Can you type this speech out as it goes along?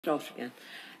Start again.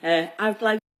 I would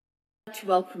like to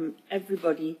welcome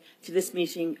everybody to this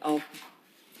meeting of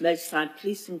Merseyside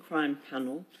Police and Crime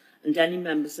Panel and any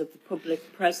members of the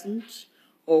public present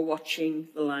or watching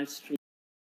the live stream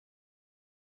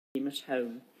at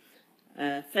home.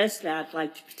 Firstly, I'd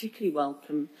like to particularly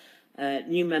welcome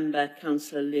new member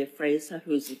Councillor Leah Fraser,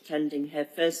 who is attending her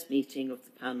first meeting of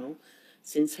the panel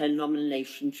since her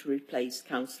nomination to replace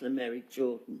Councillor Mary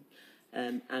Jordan,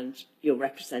 and you're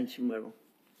representing Wirral.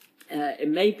 It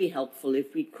may be helpful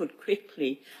if we could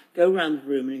quickly go around the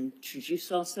room and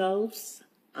introduce ourselves,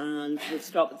 and we'll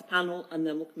start with the panel and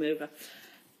then we'll come over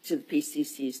to the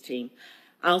PCC's team.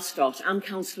 I'll start. I'm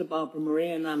Councillor Barbara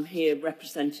Murray and I'm here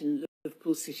representing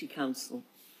Liverpool City Council.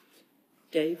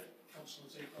 Dave? Councillor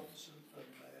Zeke Robinson from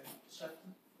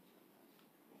Sefton.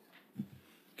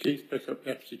 Keith Pickup,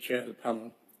 Deputy Chair of the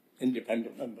panel,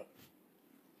 independent member.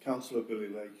 Councillor Billy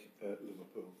Lake,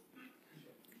 Liverpool.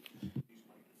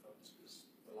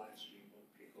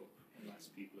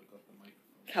 People have got the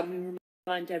microphone. Can we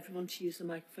remind everyone to use the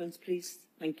microphones, please?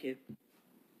 Thank you.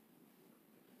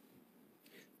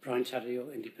 Brian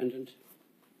Taddeo, independent.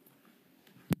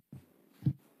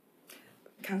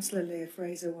 Councillor Leah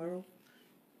Fraser, Wirral.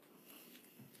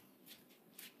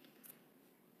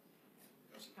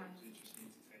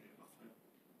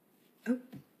 Oh.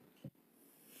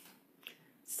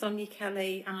 Sonia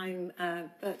Kelly, I'm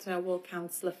Burton Ward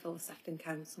Councillor for Sefton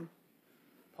Council.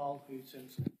 Paul Hooton,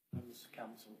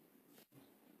 Council.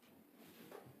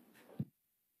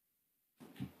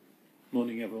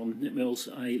 Morning everyone, Nick Mills.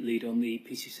 I lead on the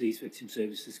PCC's Victim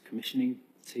Services Commissioning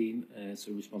team,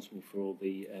 so responsible for all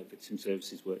the victim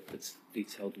services work that's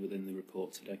detailed within the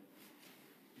report today.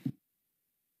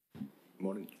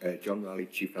 Morning, John Riley,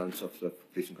 Chief Finance Officer,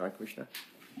 Police and Crime Commissioner.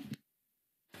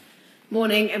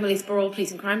 Morning, Emily's Borough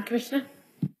Police and Crime Commissioner.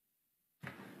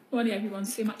 Morning everyone,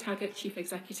 Sue McTaggart, Chief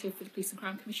Executive for the Police and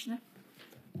Crime Commissioner.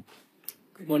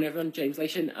 Good morning everyone, James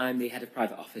Lation. I'm the Head of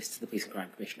Private Office to the Police and Crime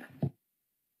Commissioner.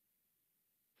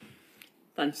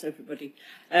 Thanks everybody.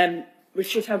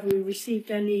 Richard, have we received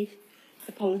any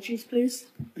apologies, please?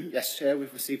 Yes, Chair,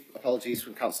 we've received apologies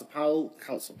from Councillor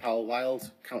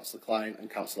Powell-Wild, Councillor Klein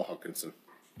and Councillor Hodkinson.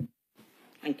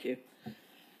 Thank you.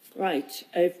 Right,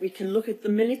 if we can look at the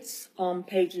minutes on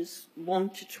pages 1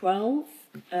 to 12.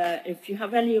 If you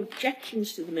have any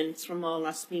objections to the minutes from our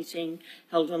last meeting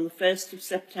held on the 1st of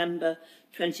September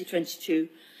 2022,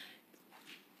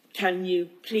 can you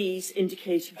please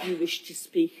indicate if you wish to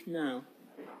speak now?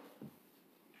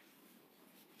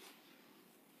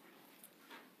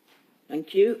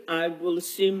 Thank you. I will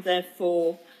assume,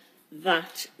 therefore,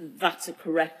 that that's a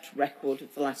correct record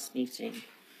of the last meeting.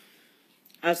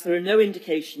 As there are no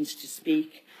indications to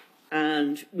speak,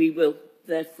 and we will,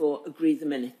 therefore, agree the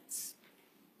minutes.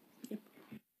 Yep.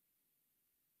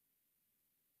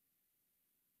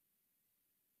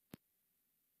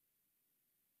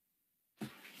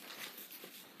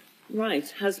 Right.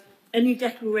 Has any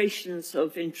declarations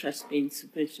of interest been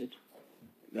submitted?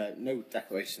 No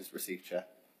declarations received, Chair.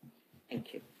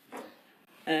 Thank you.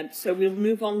 So we'll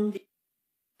move on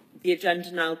the agenda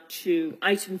now to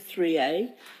item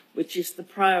 3A, which is the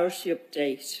priority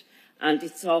update, and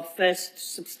it's our first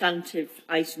substantive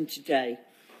item today.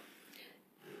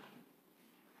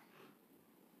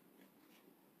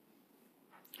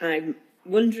 I'm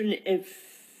wondering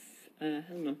if,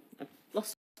 hang on, I've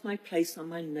lost my place on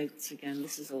my notes again.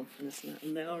 This is awful, isn't it?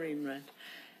 And they are in red.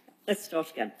 Let's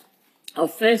start again. Our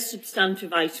first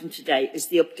substantive item today is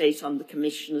the update on the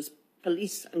Commissioner's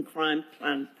Police and Crime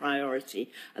Plan priority,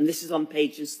 and this is on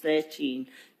pages 13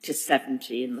 to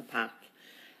 70 in the pack.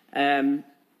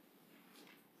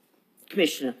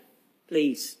 Commissioner,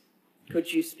 please,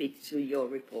 could you speak to your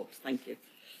report? Thank you.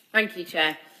 Thank you,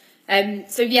 Chair.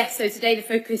 So today the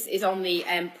focus is on the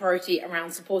priority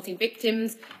around supporting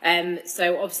victims.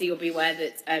 So obviously you'll be aware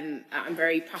that I'm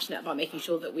very passionate about making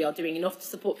sure that we are doing enough to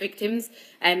support victims.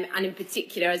 And in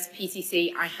particular, as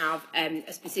PCC, I have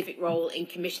a specific role in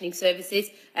commissioning services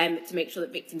to make sure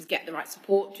that victims get the right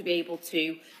support to be able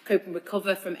to cope and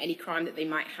recover from any crime that they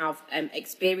might have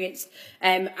experienced.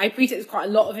 I appreciate there's quite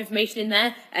a lot of information in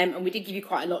there, and we did give you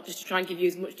quite a lot just to try and give you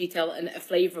as much detail and a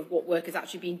flavour of what work has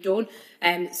actually been done.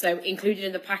 So included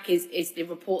in the pack is the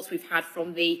reports we've had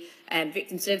from the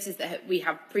victim services that we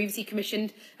have previously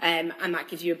commissioned, and that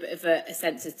gives you a bit of a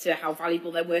sense as to how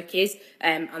valuable their work is,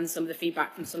 and some of the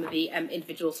feedback from some of the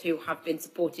individuals who have been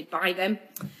supported by them.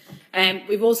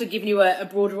 We've also given you a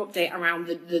broader update around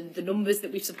the numbers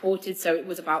that we've supported. So it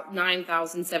was about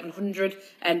 9,700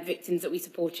 victims that we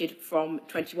supported from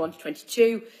 21 to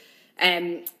 22.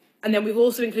 And then we've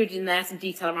also included in there some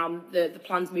detail around the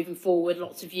plans moving forward.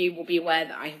 Lots of you will be aware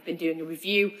that I have been doing a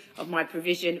review of my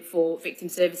provision for victim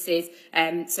services.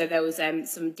 So there was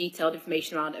some detailed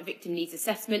information around a victim needs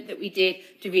assessment that we did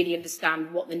to really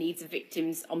understand what the needs of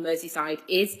victims on Merseyside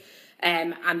is.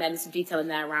 And then some detail in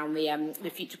there around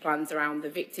the future plans around the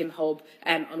victim hub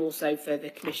and also for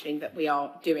the commissioning that we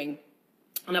are doing.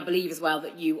 And I believe as well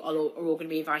that you are all going to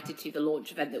be invited to the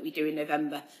launch event that we do in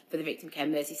November for the Victim Care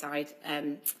Merseyside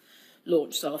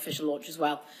launch, so official launch as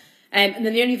well. And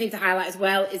then the only thing to highlight as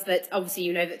well is that obviously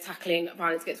you know that tackling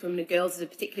violence against women and girls is a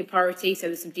particular priority, so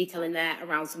there's some detail in there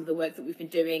around some of the work that we've been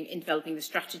doing in developing the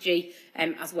strategy,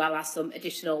 as well as some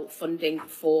additional funding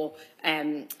for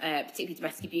particularly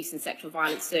domestic abuse and sexual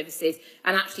violence services.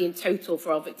 And actually in total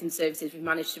for our victim services we've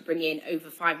managed to bring in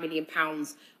over £5 million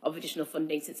of additional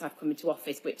funding since I've come into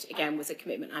office, which again was a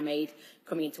commitment I made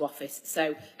coming into office.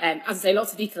 So as I say,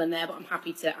 lots of detail in there, but I'm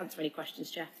happy to answer any questions,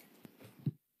 Chair.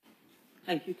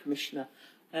 Thank you, Commissioner.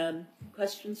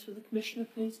 Questions for the Commissioner,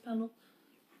 please, panel?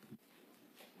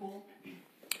 Paul?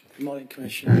 Good morning,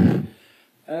 Commissioner.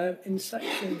 In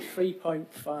section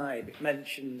 3.5, it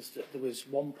mentions that there was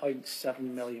 £1.7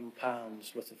 million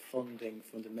worth of funding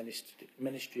from the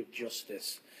Ministry of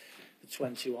Justice for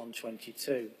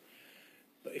 21-22.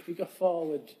 But if we go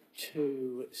forward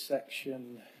to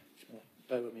section,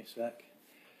 bear with me a sec,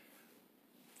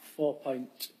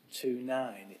 4.29,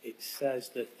 it says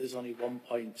that there's only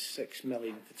 1.6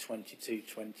 million for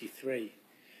 22-23.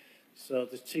 So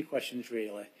there's two questions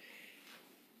really.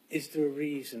 Is there a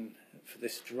reason for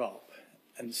this drop?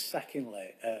 And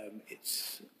secondly,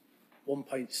 it's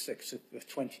 1.6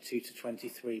 for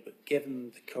 22-23, but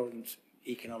given the current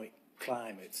economic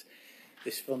climate,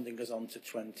 this funding goes on to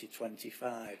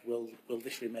 2025. Will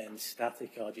this remain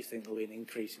static, or do you think there'll be an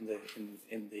increase in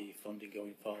the funding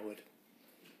going forward?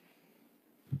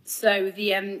 So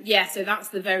so that's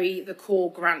the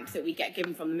core grant that we get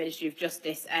given from the Ministry of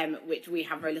Justice, which we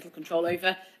have very little control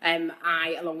over.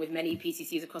 I, along with many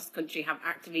PCCs across the country, have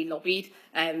actively lobbied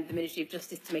the Ministry of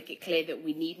Justice to make it clear that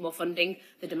we need more funding.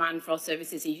 The demand for our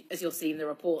services, as you'll see in the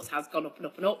reports, has gone up and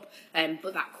up and up,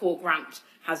 but that core grant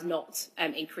has not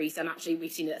increased, and actually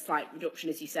we've seen a slight reduction,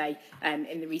 as you say,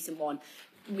 in the recent one.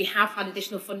 We have had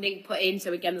additional funding put in,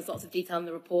 so again there's lots of detail in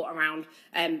the report around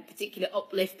particular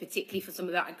uplift, particularly for some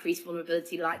of that increased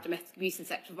vulnerability like domestic abuse and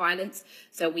sexual violence.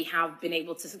 So we have been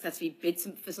able to successfully bid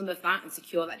for some of that and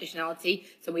secure that additionality.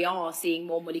 So we are seeing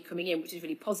more money coming in, which is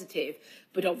really positive.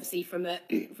 But obviously from a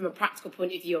practical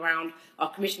point of view around our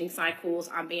commissioning cycles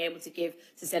and being able to give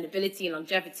sustainability and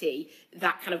longevity,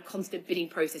 that kind of constant bidding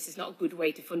process is not a good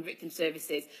way to fund victim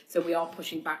services. So we are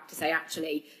pushing back to say,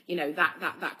 actually, you know,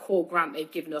 that core grant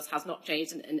they've given us has not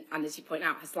changed and as you point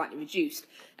out, has slightly reduced.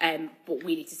 But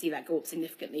we need to see that go up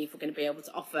significantly if we're going to be able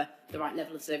to offer the right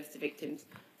level of service to victims.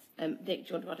 Nick, do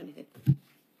you want to add anything?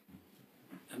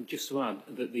 Just to add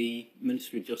that the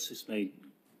Ministry of Justice made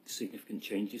significant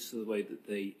changes to the way that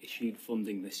they issued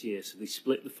funding this year. So they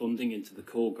split the funding into the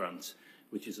core grant,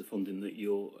 which is the funding that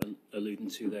you're alluding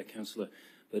to there, Councillor.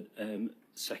 But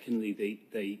secondly,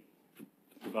 they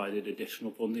provided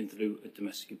additional funding through a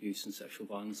domestic abuse and sexual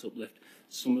violence uplift.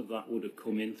 Some of that would have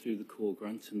come in through the core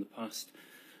grant in the past.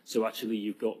 So actually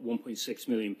you've got £1.6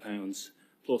 million,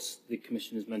 plus the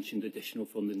Commission has mentioned additional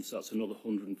funding, so that's another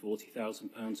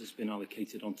 £140,000 that's been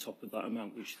allocated on top of that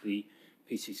amount, which the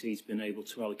PCC has been able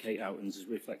to allocate out and is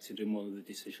reflected in one of the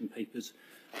decision papers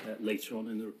later on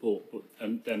in the report. But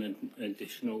then an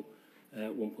additional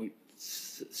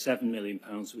 £1.7 million,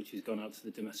 which has gone out to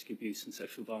the domestic abuse and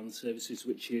sexual violence services,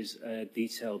 which is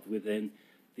detailed within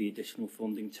the additional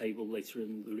funding table later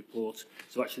in the report.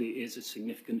 So actually it is a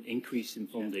significant increase in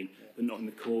funding, but not in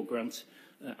the core grant.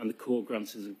 And the core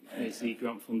grant is the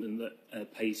grant funding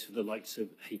that pays for the likes of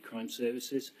hate crime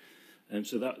services.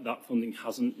 So that funding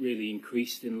hasn't really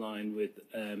increased in line with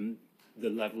the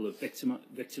level of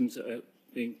victims that are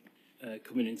being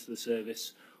coming into the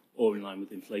service, or in line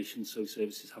with inflation. So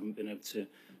services haven't been able to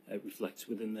reflect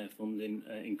within their funding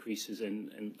increases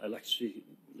in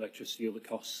electricity other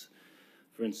costs,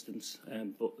 for instance.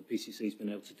 But the PCC has been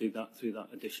able to do that through that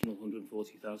additional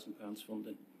 £140,000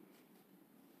 funding.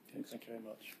 Okay, thank you very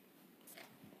much.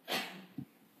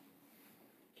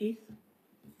 Keith?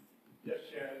 Yes,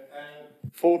 Chair.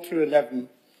 4 to 11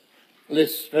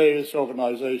 lists various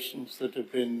organisations that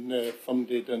have been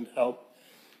funded and helped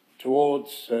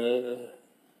towards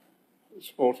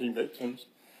supporting victims.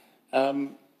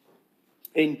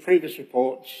 In previous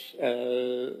reports,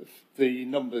 the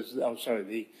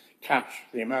cash,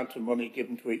 the amount of money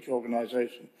given to each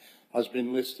organisation has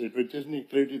been listed, but it isn't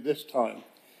included this time.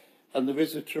 And there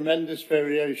is a tremendous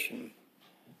variation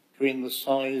between the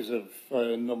size of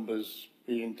numbers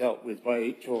being dealt with by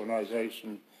each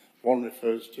organisation, one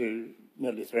refers to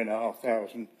nearly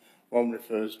 3,500, one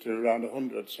refers to around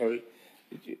 100, so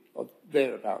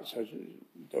thereabouts, so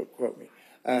don't quote me.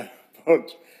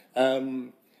 But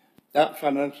that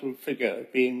financial figure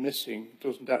being missing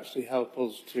doesn't actually help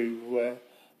us to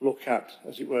look at,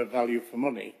 as it were, value for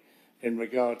money in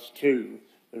regards to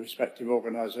the respective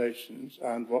organisations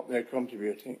and what they're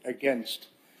contributing against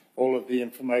all of the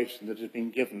information that has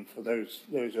been given for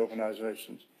those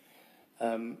organisations.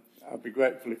 I'd be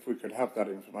grateful if we could have that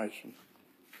information.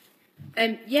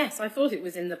 Yes, I thought it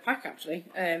was in the pack actually.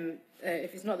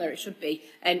 If it's not there, it should be.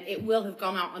 It will have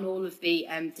gone out on all of the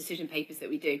decision papers that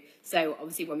we do. So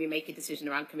obviously when we make a decision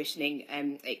around commissioning,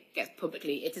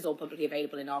 it is all publicly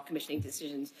available in our commissioning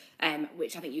decisions,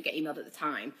 which I think you get emailed at the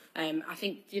time. I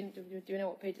think, do you know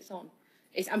what page it's on?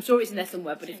 I'm sure it's in there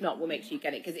somewhere, but if not, we'll make sure you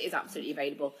get it because it is absolutely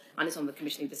available and it's on the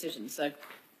commissioning decision. So,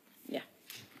 yeah.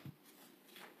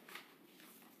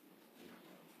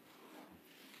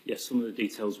 Yes, some of the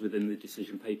details within the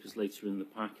decision papers later in the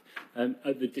pack.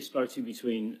 The disparity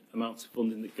between amounts of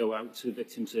funding that go out to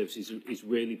victim services is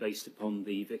really based upon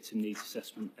the victim needs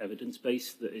assessment evidence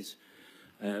base that is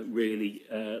really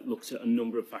looks at a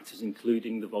number of factors,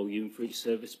 including the volume for each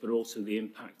service, but also the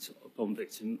impact upon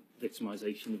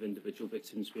victimisation of individual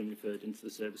victims being referred into the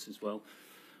service as well.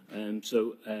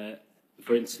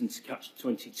 For instance,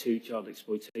 Catch-22 child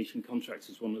exploitation contract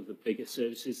is one of the biggest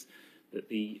services that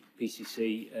the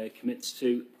PCC commits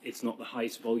to. It's not the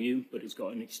highest volume, but it's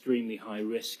got an extremely high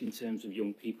risk in terms of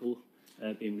young people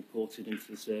being reported into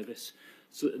the service.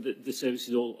 So the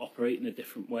services all operate in a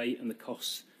different way, and the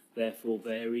costs therefore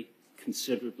vary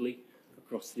considerably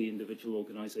across the individual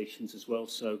organisations as well.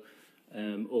 So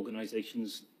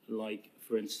organisations like,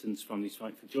 for instance, Families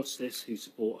Fight for Justice, who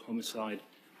support homicide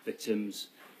victims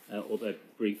or their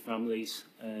bereaved families,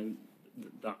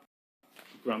 that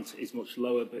grant is much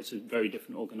lower, but it's a very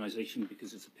different organisation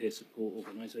because it's a peer support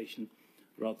organisation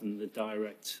rather than the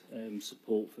direct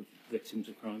support for victims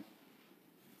of crime.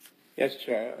 Yes,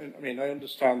 Chair. I mean, I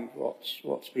understand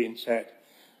what's being said,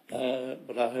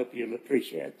 but I hope you'll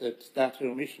appreciate that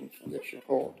omission from this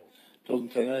report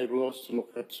doesn't enable us to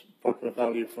look at proper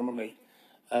value for money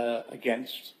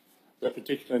against the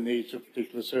particular needs of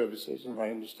particular services, and I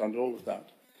understand all of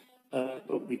that.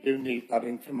 But we do need that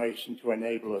information to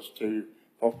enable us to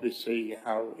properly see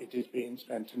how it is being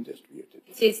spent and distributed.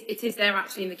 It is there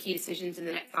actually in the key decisions in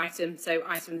the next item. So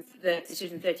the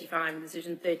decision 35 and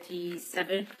decision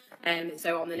 37.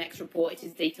 So on the next report, it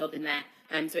is detailed in there.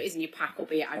 So it is in your pack,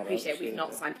 albeit I appreciate we've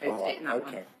not signposted it in that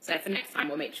one. So for next time,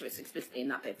 we'll make sure it's explicitly in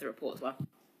that bit of the report as well.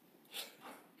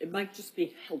 It might just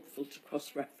be helpful to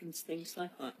cross-reference things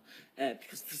like that,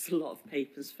 because there's a lot of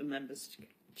papers for members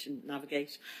to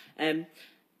navigate.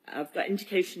 I've got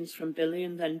indications from Billy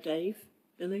and then Dave.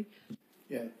 Billy?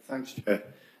 Yeah, thanks, Chair.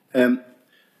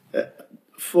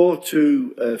 4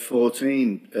 to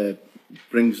 14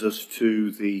 brings us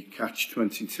to the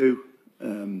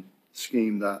Catch-22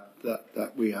 scheme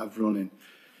that we have running.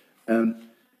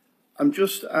 I'm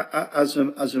just, as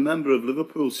a member of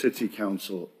Liverpool City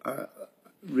Council,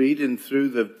 reading through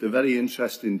the very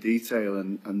interesting detail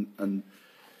and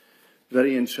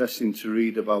very interesting to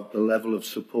read about the level of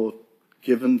support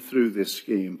given through this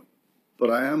scheme. But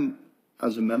I am,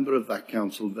 as a member of that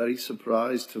council, very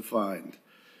surprised to find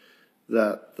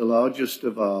that the largest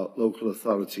of our local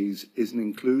authorities isn't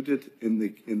included in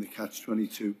the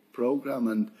Catch-22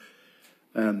 programme.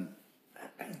 And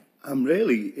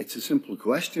it's a simple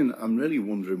question. I'm really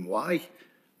wondering why,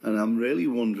 and I'm really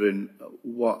wondering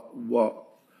what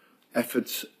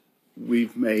efforts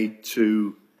we've made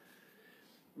to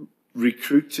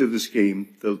recruit to the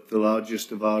scheme the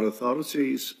largest of our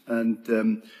authorities.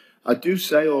 And I do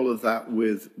say all of that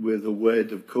with a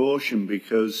word of caution,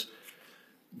 because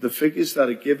the figures that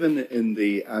are given in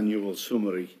the annual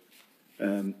summary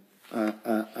and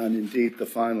indeed the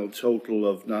final total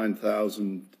of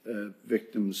 9,000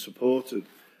 victims supported,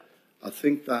 I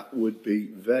think that would be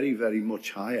very, very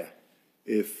much higher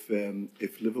if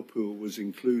Liverpool was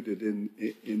included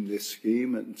in this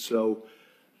scheme. And so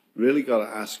really got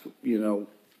to ask,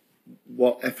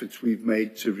 what efforts we've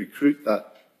made to recruit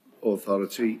that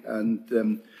authority,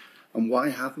 and why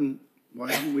haven't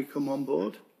we come on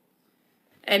board?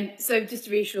 So just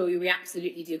to reassure you, we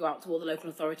absolutely do go out to all the local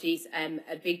authorities.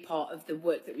 A big part of the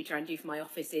work that we try and do for my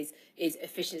office is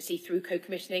efficiency through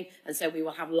co-commissioning, and so we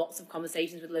will have lots of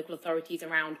conversations with local authorities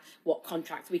around what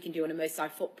contracts we can do on a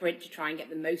Merseyside footprint to try and get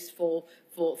the most for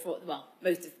well,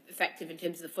 most effective in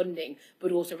terms of the funding,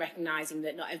 but also recognising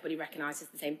that not everybody recognises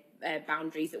the same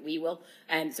boundaries that we will.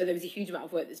 So there was a huge amount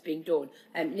of work that's being done.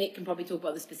 Nick can probably talk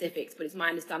about the specifics, but it's my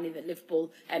understanding that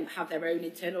Liverpool have their own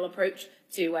internal approach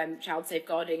to child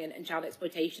safeguarding and child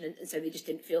exploitation, and so they just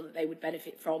didn't feel that they would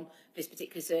benefit from this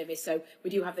particular service. So we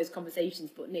do have those conversations,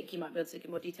 but Nick, you might be able to give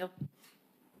more detail.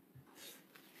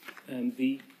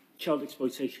 The child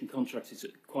exploitation contract is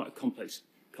quite a complex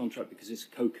contract because it's a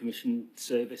co-commissioned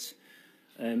service.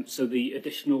 So the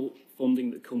additional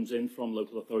funding that comes in from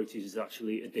local authorities is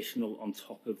actually additional on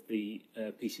top of the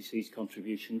PCC's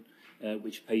contribution,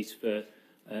 which pays for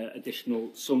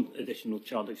some additional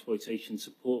child exploitation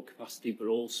support capacity, but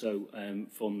also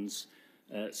funds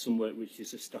some work which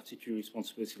is a statutory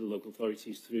responsibility of the local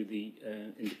authorities through the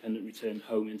independent return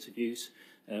home interviews,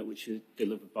 which are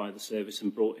delivered by the service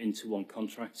and brought into one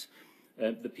contract.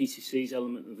 The PCC's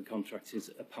element of the contract is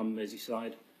a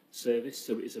Merseyside service,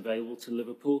 so it is available to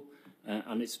Liverpool,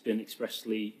 and it's been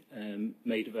expressly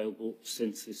made available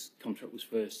since this contract was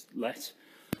first let.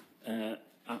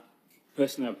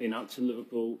 Personally, I've been out to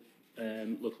Liverpool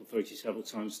local authorities several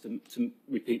times to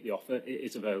repeat the offer. It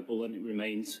is available and it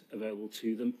remains available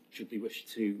to them should they wish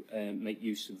to make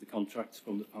use of the contract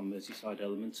from the Merseyside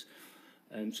element.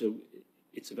 So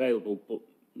it's available, but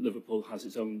Liverpool has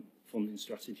its own funding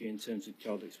strategy in terms of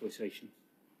child exploitation.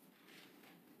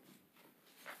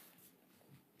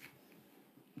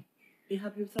 Are you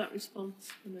happy with that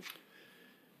response?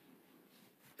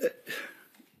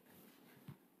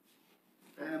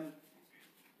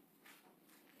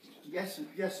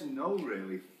 Yes and no,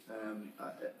 really.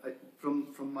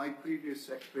 From my previous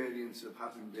experience of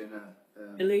having been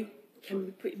a... Billy, can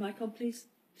we put your mic on, please?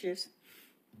 Cheers.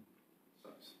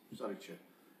 Sorry, Chair.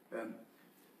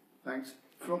 Thanks.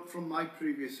 From my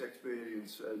previous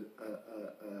experience,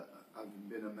 having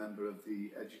been a member of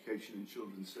the Education and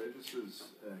Children's Services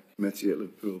Committee at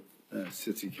Liverpool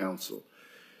City Council,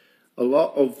 a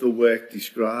lot of the work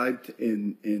described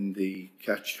in the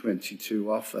Catch-22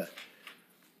 offer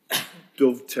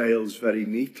dovetails very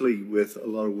neatly with a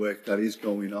lot of work that is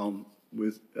going on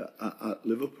with at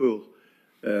Liverpool,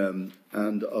 and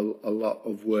a lot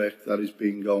of work that is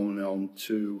being going on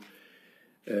to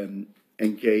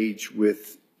engage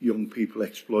with young people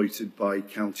exploited by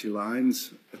county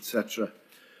lines, etc.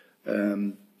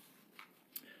 And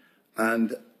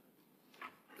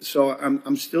so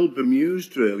I'm still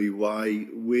bemused, really, why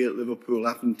we at Liverpool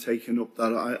haven't taken up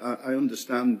that. I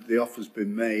understand the offer's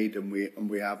been made and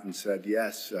we haven't said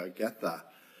yes. I get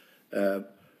that,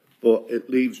 but it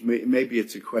leaves me. Maybe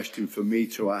it's a question for me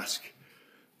to ask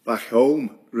back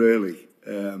home, really,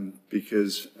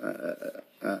 because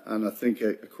and I think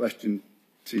a question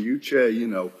to you, Chair. You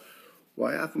know,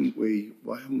 why haven't we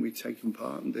taken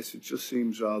part in this? It just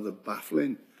seems rather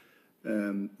baffling.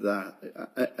 That,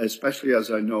 especially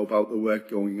as I know about the work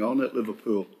going on at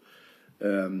Liverpool,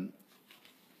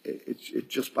 it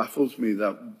just baffles me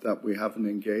that we haven't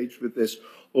engaged with this.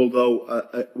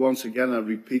 Although, once again, I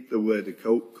repeat the word of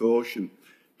caution,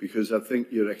 because I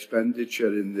think your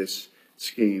expenditure in this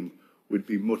scheme would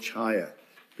be much higher,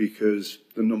 because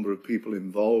the number of people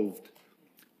involved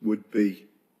would be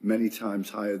many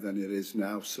times higher than it is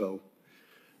now. So.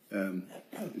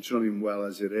 It's running well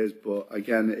as it is, but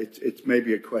again, it's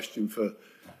maybe a question for,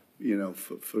 you know,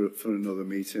 for another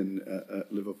meeting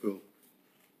at Liverpool.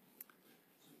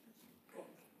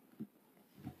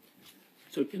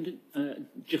 So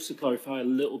just to clarify a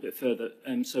little bit further,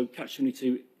 so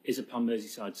Catch-22 is a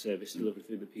Merseyside service delivered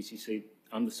through the PCC,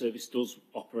 and the service does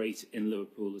operate in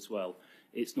Liverpool as well.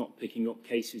 It's not picking up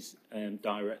cases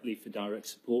directly for direct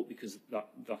support, because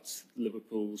that's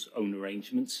Liverpool's own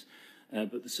arrangements.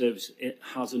 But the service, it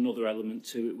has another element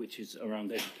to it, which is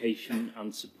around education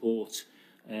and support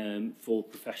for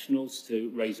professionals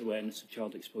to raise awareness of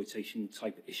child exploitation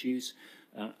type issues.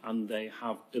 And they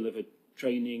have delivered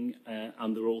training,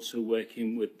 and they're also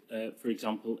working with, for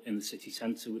example, in the city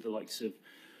centre with the likes of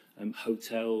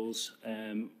hotels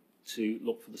to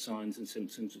look for the signs and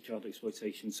symptoms of child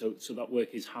exploitation. So that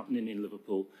work is happening in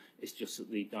Liverpool. It's just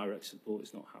that the direct support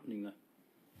is not happening there.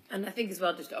 And I think as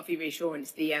well, just to offer you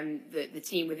reassurance, the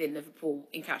team within Liverpool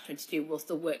in Catch-22 will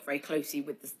still work very closely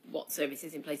with what service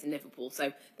is in place in Liverpool.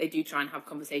 So they do try and have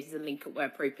conversations and link up where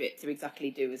appropriate to exactly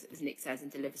do as Nick says,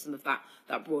 and deliver some of that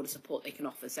broader support they can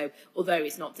offer. So although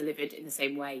it's not delivered in the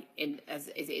same way as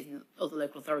it is in other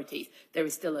local authorities, there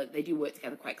is still they do work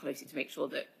together quite closely to make sure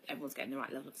that everyone's getting the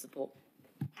right level of support.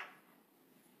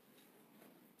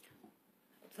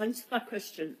 Thanks for that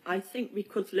question. I think we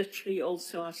could literally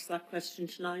also ask that question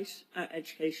tonight at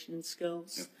Education and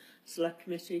Skills Select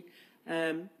Committee,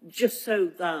 just so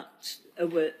that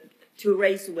to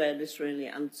raise awareness really,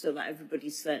 and so that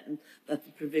everybody's certain that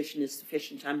the provision is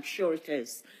sufficient. I'm sure it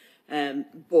is,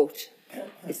 but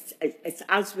it's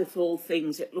as with all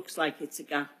things, it looks like it's a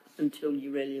gap until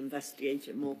you really investigate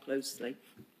it more closely.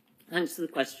 Thanks for the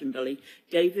question, Billy.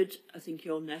 David, I think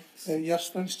you're next. Yes,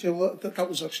 thanks, Jill. That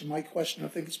was actually my question. I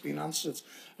think it's been answered.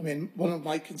 I mean, one of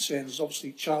my concerns is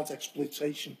obviously child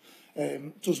exploitation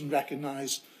doesn't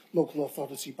recognise local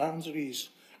authority boundaries.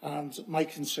 And my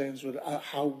concerns were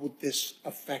how would this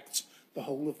affect the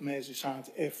whole of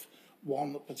Merseyside if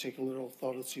one particular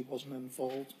authority wasn't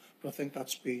involved. But I think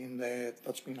that's been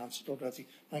answered already.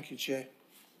 Thank you, Chair.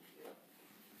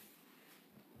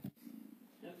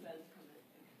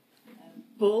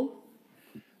 Paul?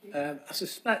 I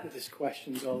suspect that this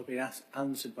question's already been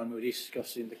answered when we were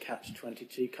discussing the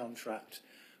Catch-22 contract,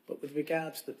 but with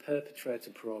regard to the perpetrator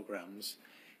programmes,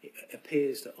 it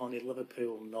appears that only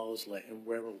Liverpool, Knowsley and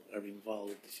Wirral are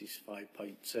involved. This is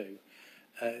 5.2.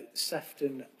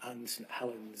 Sefton and St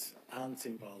Helens aren't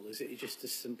involved. Is it just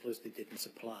as simple as they didn't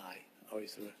apply, or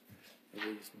is there a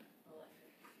reason?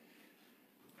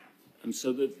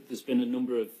 So there's been a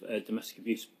number of domestic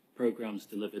abuse programmes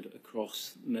delivered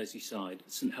across Merseyside.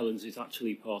 St Helens is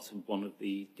actually part of one of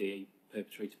the DA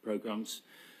perpetrator programmes.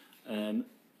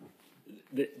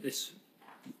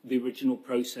 The original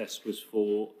process was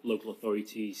for local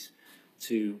authorities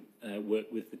to work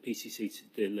with the PCC to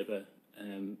deliver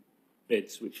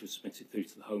bids which were submitted through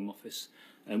to the Home Office.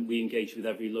 We engaged with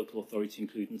every local authority,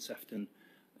 including Sefton,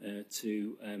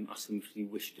 to ask them if they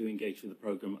wished to engage with the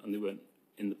programme, and they weren't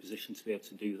in the position to be able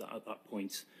to do that at that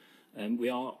point. We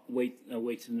are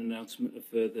awaiting an announcement of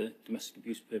further domestic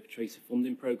abuse perpetrator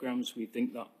funding programmes. We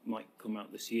think that might come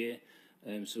out this year.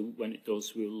 So when it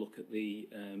does, we'll look at the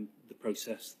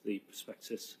process, the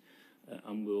prospectus,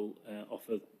 and we'll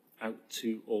offer out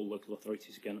to all local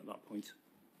authorities again at that point.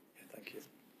 Yeah, thank you.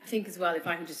 I think as well, if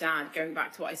I can just add, going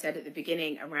back to what I said at the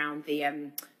beginning around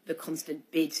the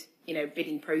constant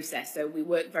bidding process. So we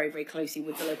work very, very closely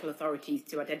with the local authorities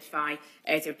to identify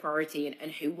areas of priority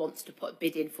and who wants to put a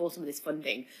bid in for some of this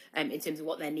funding in terms of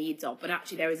what their needs are. But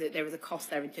actually there is a cost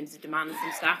there in terms of demand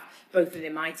from staff, both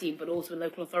within my team but also in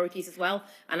local authorities as well.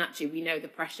 And actually we know the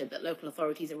pressure that local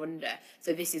authorities are under.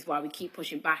 So this is why we keep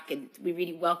pushing back, and we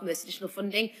really welcome this additional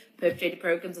funding. Perpetrator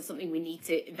programmes are something we need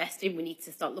to invest in. We need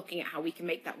to start looking at how we can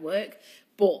make that work.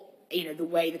 But the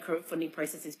way the current funding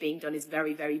process is being done is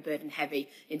very, very burden heavy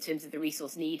in terms of the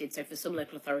resource needed. So for some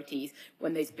local authorities,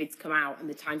 when those bids come out and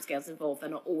the timescales involved, they're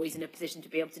not always in a position to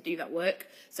be able to do that work.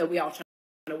 So we are trying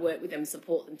to work with them and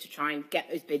support them to try and get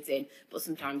those bids in, but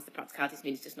sometimes the practicalities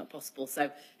mean it's just not possible.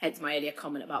 So hence my earlier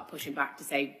comment about pushing back to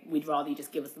say we'd rather you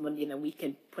just give us the money and then we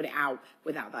can put it out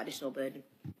without that additional burden.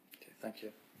 Okay, thank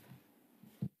you.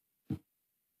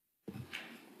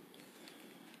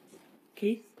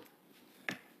 Keith?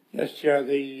 Yes, Chair,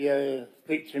 the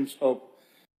Victims Hub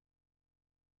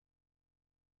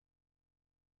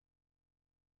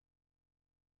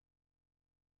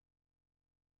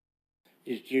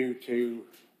is due to,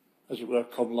 as it were,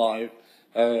 come live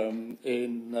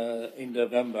in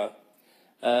November.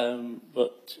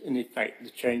 But in effect, the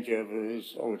changeover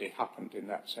has already happened in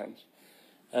that sense.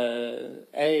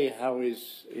 How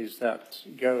is that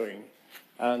going?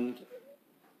 And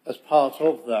as part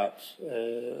of that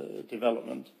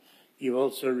development, you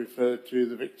also referred to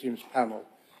the victims panel,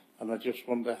 and I just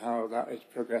wonder how that is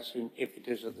progressing, if it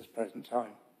is at this present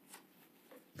time.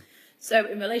 So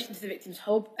in relation to the Victims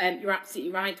Hub, you're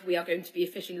absolutely right. We are going to be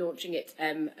officially launching it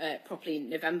properly in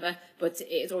November, but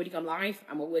it has already gone live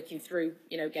and we're working through,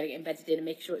 getting it embedded in and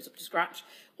making sure it's up to scratch.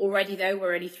 Already though,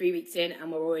 we're only 3 weeks in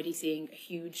and we're already seeing a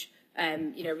huge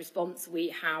response. We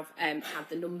have had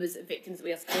the numbers of victims that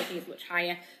we are supporting is much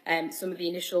higher. Some of the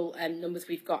initial numbers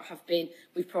we've got have been,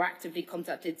 we've proactively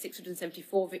contacted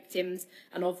 674 victims,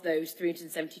 and of those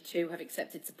 372 have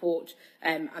accepted support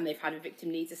and they've had a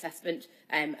victim needs assessment,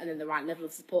 and then the right level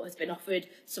of support has been offered.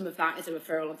 Some of that is a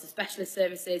referral onto specialist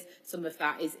services, some of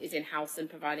that is in-house and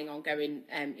providing ongoing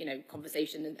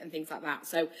conversation and things like that.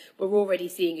 So we're already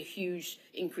seeing a huge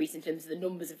increase in terms of the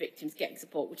numbers of victims getting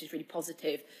support, which is really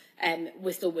positive.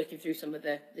 We're still working through some of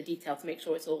the detail to make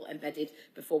sure it's all embedded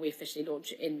before we officially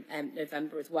launch it in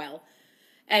November as well.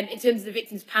 In terms of the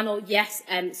victims panel, yes,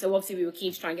 so obviously we were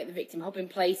keen to try and get the victim hub in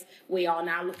place. We are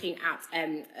now looking at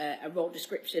a role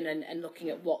description and looking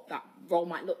at what that role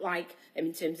might look like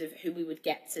in terms of who we would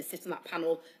get to sit on that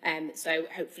panel. So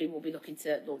hopefully we'll be looking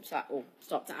to launch that or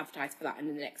start to advertise for that in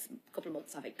the next couple of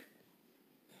months, I think.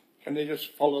 Can you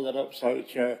just follow that up, sorry,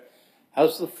 Chair?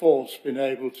 Has the force been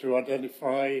able to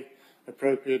identify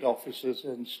appropriate officers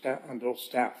and staff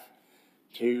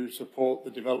to support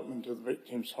the development of the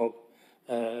Victims Hub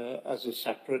as a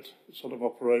separate sort of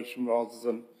operation rather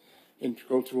than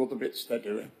integral to other bits they're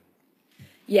doing?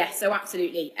 Yeah, so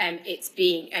absolutely. It's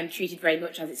being treated very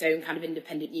much as its own kind of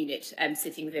independent unit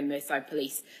sitting within Merseyside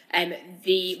Police.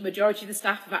 The majority of the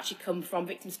staff have actually come from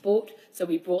victim support, so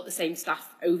we brought the same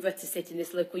staff over to sit in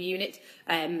this local unit.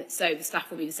 So the staff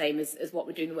will be the same as what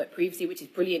we're doing the work previously, which is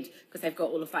brilliant because they've got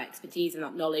all of that expertise and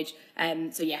that knowledge.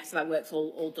 So yeah, so that work's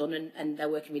all done and they're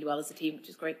working really well as a team, which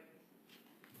is great.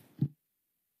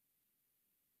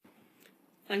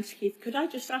 Thanks, Keith. Could I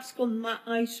just ask on that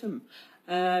item,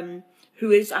 who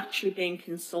is actually being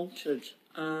consulted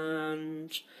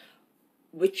and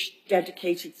which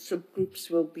dedicated subgroups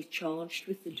will be charged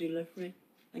with the delivery?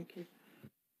 Thank you.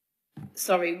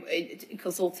 Sorry,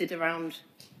 consulted around?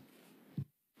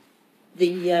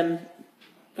 The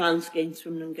Violence Against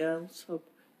Women and Girls Hub.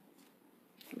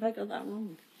 Have I got that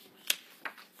wrong?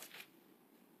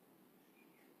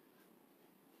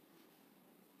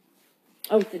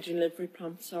 Oh, the delivery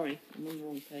plan. Sorry, I'm on the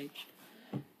wrong page.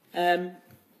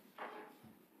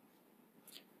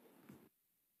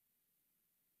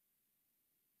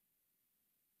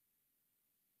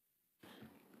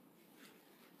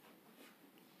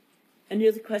 Any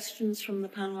other questions from the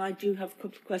panel? I do have a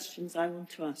couple of questions I want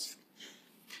to ask.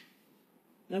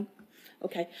 No?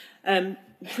 Okay.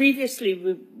 Previously,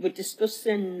 we were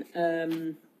discussing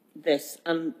this,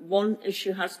 and one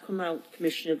issue has come out,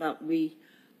 Commissioner, that we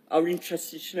are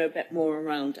interested to know a bit more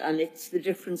around, and it's the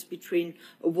difference between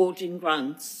awarding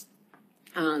grants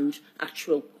and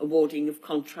actual awarding of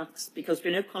contracts, because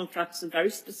we know contracts are very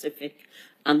specific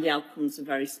and the outcomes are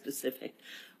very specific.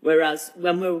 Whereas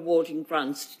when we're awarding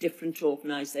grants to different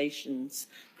organisations,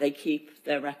 they keep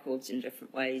their records in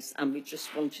different ways, and we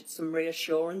just wanted some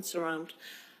reassurance around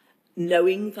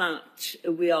knowing that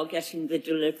we are getting the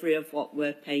delivery of what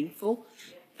we're paying for.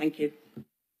 Thank you.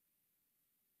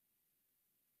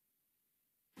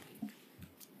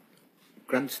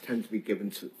 Grants tend to be given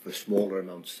for smaller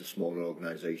amounts to smaller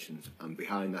organisations, and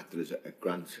behind that there is a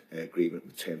grant agreement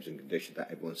with terms and conditions that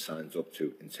everyone signs up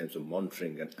to in terms of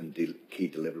monitoring and key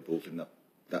deliverables in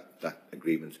that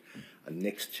agreement. And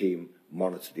Nick's team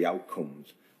monitor the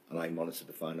outcomes, and I monitor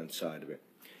the finance side of it.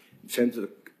 In terms of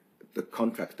the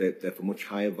contracts, they're for much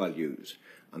higher values,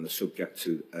 and they're subject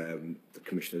to the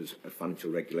Commissioner's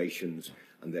financial regulations,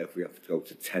 and therefore we have to go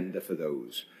to tender for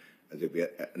those. There'll be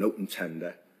an open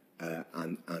tender.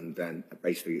 And then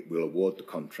basically we'll award the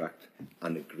contract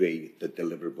and agree the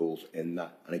deliverables in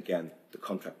that. And again, the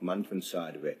contract management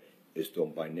side of it is done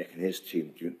by Nick and his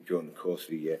team during the course of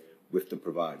the year with the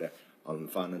provider. On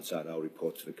the finance side, I'll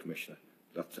report to the Commissioner.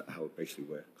 That's how it basically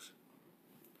works.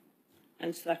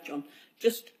 Thanks for that, John.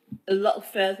 Just a little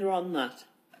further on that,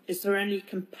 is there any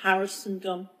comparison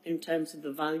done in terms of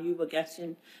the value we're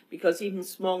getting? Because even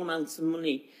small amounts of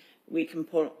money, we can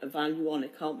put a value on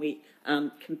it, can't we,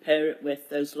 and compare it with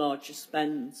those larger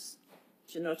spends.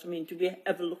 Do you know what I mean? Do we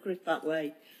ever look at it that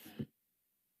way?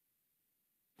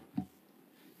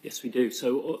 Yes, we do.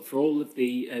 So for all of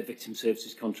the victim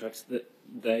services contracts,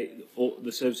 all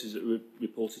the services that were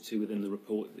reported to within the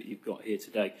report that you've got here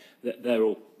today, they're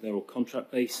all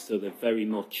contract based. So they're very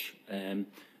much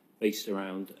based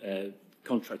around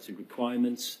contracted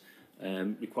requirements.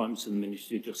 Requirements of the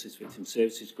Ministry of Justice Victim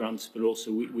Services grants, but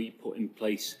also we put in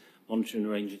place monitoring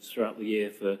arrangements throughout the year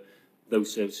for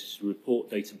those services to report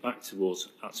data back to us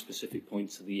at specific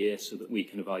points of the year so that we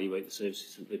can evaluate the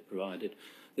services that they've provided.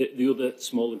 The other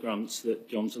smaller grants that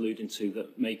John's alluding to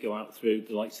that may go out through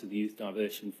the likes of the Youth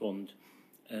Diversion Fund,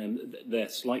 they're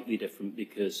slightly different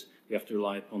because we have to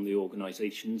rely upon the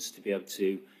organisations to be able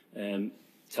to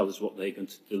tell us what they're going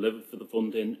to deliver for the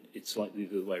funding. It's slightly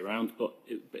the other way around, but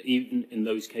even in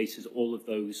those cases, all of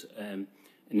those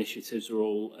initiatives are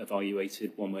all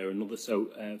evaluated one way or another. So,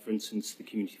 for instance, the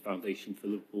Community Foundation for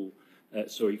Liverpool,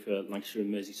 for Lancashire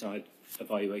and Merseyside,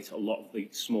 evaluate a lot of the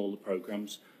smaller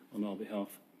programmes on our behalf.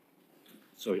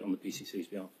 On the PCC's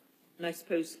behalf. And I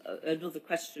suppose another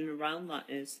question around that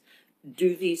is,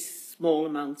 do these small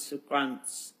amounts of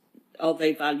grants, are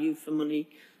they value for money?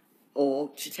 Or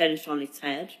to turn it on its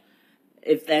head,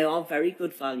 if they are very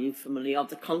good value for money, are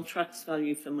the contracts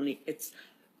value for money?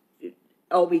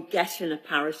 Are we getting a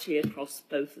parity across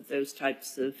both of those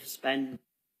types of spend?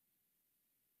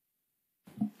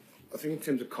 I think in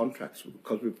terms of contracts,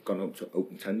 because we've gone up to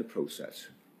open tender process,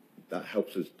 that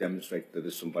helps us demonstrate that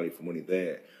there's some value for money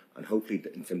there. And hopefully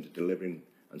in terms of delivering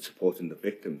and supporting the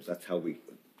victims, that's how we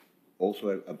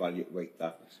also evaluate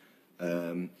that.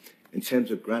 In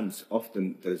terms of grants,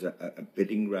 often there's a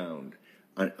bidding round,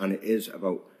 and it is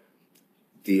about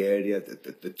the area,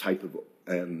 the type of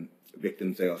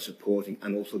victims they are supporting,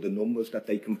 and also the numbers that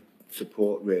they can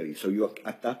support, really. So you're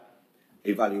at that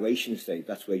evaluation stage,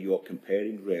 that's where you're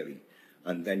comparing, really.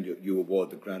 And then you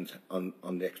award the grant on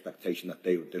the expectation that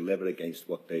they will deliver against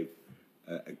what they've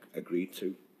agreed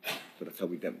to. So that's how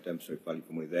we demonstrate value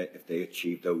for money there, if they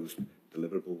achieve those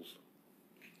deliverables.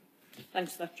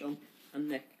 Thanks for that, John and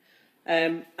Nick.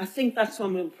 I think that's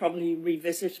one we'll probably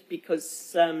revisit,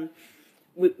 because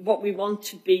what we want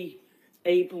to be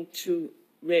able to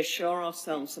reassure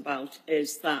ourselves about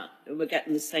is that we're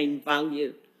getting the same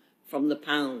value from the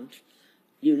pound,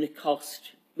 unit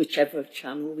cost, whichever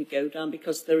channel we go down,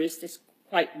 because there is this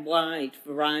quite wide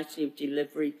variety of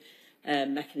delivery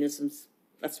mechanisms.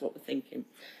 That's what we're thinking.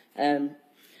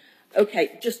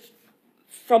 Okay, just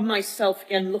from myself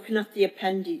again, looking at the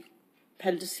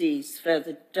appendices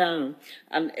further down,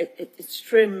 and it's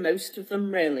true in most of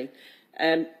them, really.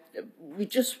 We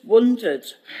just wondered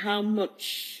how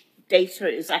much data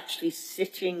is actually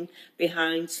sitting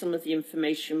behind some of the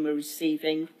information we're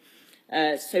receiving.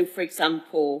 So, for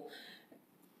example,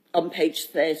 on page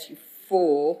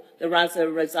 34, the Raza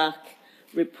Razak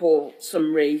report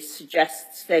summary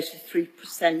suggests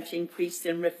 33% increase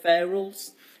in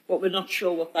referrals, but we're not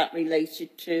sure what that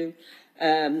related to.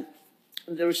 The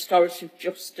restorative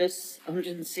justice,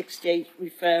 168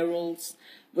 referrals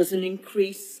was an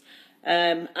increase.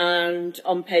 And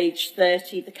on page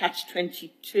 30, the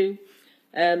catch-22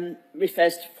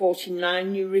 refers to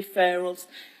 49 new referrals.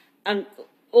 And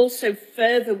also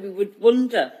further, we would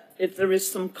wonder if there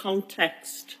is some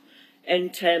context in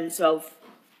terms of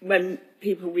when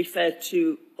people refer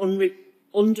to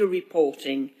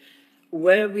underreporting,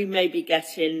 where we may be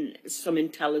getting some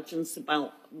intelligence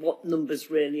about what numbers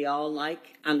really are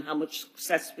like and how much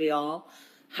success we are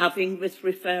having with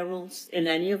referrals in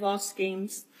any of our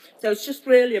schemes. So it's just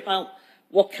really about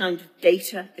what kind of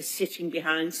data is sitting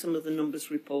behind some of the numbers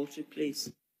reported,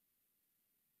 please.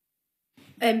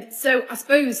 So I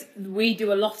suppose we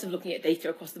do a lot of looking at data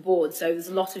across the board. So there's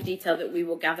a lot of detail that we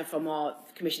will gather from our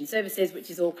commission services, which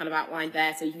is all kind of outlined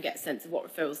there, so you can get a sense of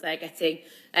what referrals they're getting.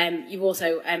 You've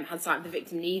also had sight of the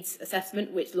victim needs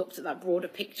assessment, which looks at that broader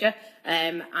picture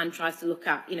and tries to look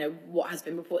at, what has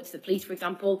been reported to the police, for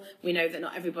example. We know that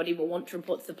not everybody will want to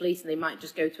report to the police, and they might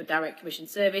just go to a direct commission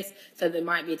service. So there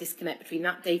might be a disconnect between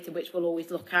that data, which we'll always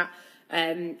look at.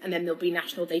 And then there'll be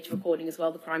national data recording as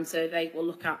well. The crime survey will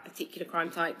look at particular crime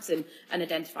types and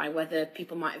identify whether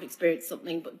people might have experienced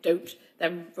something but don't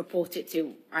then report it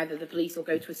to either the police or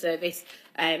go to a service.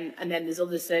 And then there's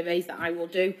other surveys that I will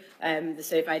do. The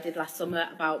survey I did last summer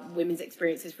about women's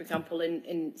experiences, for example,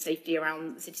 in safety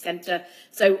around the city centre.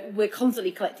 So we're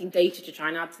constantly collecting data to try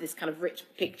and add to this kind of rich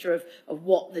picture of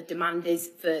what the demand is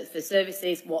for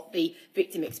services, what the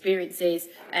victim experience is,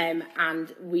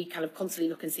 and we kind of constantly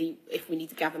look and see if we need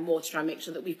to gather more to try and make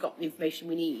sure that we've got the information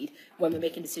we need when we're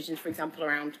making decisions, for example,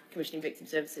 around commissioning victim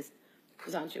services.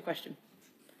 Does that answer your question?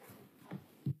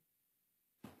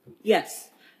 Yes,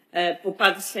 but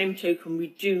by the same token, we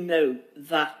do know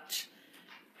that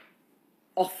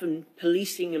often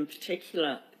policing in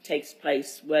particular takes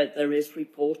place where there is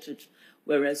reported,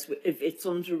 whereas if it's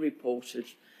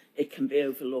underreported, it can be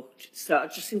overlooked. So I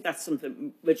just think that's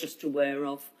something we're just aware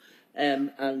of.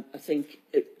 And I think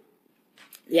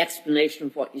the explanation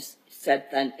of what you said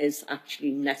then is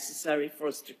actually necessary for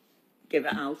us to give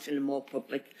it out in a more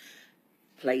public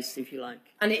place, if you like.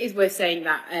 And it is worth saying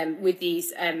that with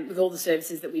these, with all the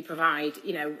services that we provide,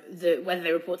 whether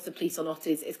they report to the police or not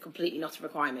is completely not a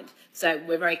requirement. So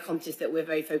we're very conscious that we're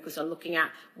very focused on looking at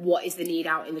what is the need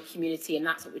out in the community, and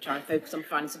that's what we try and focus on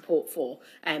providing support for.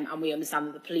 And we understand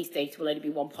that the police data will only be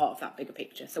one part of that bigger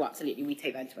picture. So absolutely, we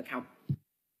take that into account.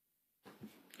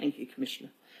 Thank you,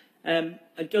 Commissioner.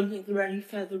 I don't think there are any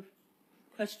further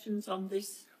questions on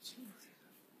this.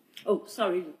 Oh,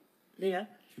 sorry, Leah.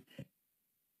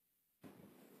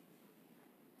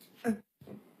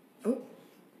 Oh,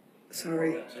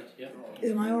 sorry.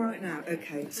 Am I all right now?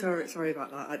 Okay, sorry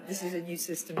about that. This is a new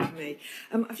system for me.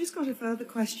 I've just got a further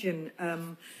question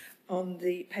on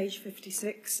the page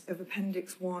 56 of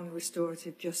Appendix 1,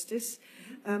 Restorative Justice.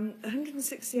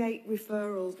 168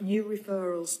 new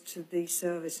referrals to the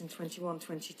service in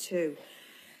 21-22.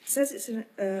 Says it's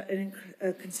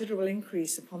a considerable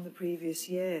increase upon the previous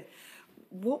year.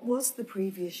 What was the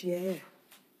previous year?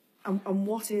 And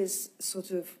what is sort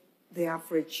of the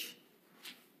average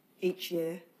each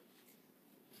year?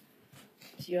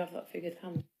 Do you have that figure to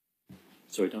hand?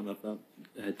 Sorry, I don't have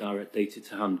that direct data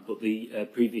to hand, but the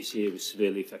previous year was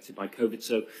severely affected by COVID.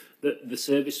 So the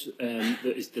service that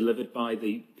is delivered by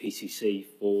the PCC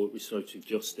for restorative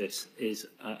justice is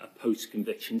a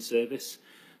post-conviction service.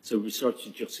 So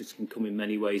restorative justice can come in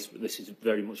many ways, but this is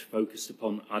very much focused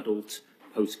upon adult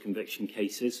post-conviction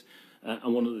cases.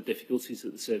 And one of the difficulties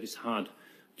that the service had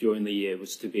during the year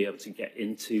was to be able to get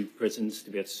into prisons,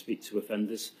 to be able to speak to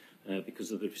offenders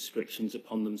because of the restrictions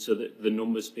upon them, so that the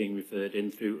numbers being referred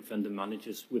in through offender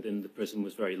managers within the prison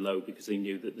was very low because they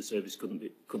knew that the service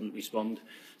couldn't respond.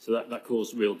 So that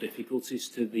caused real difficulties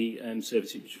to the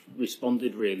service, which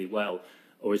responded really well,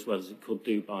 or as well as it could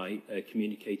do by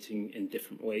communicating in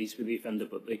different ways with the offender.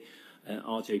 But the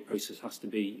RJ process has to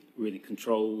be really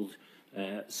controlled,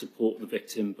 support the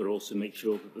victim, but also make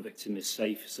sure that the victim is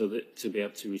safe, so that to be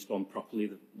able to respond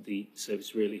properly, the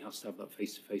service really has to have that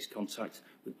face-to-face contact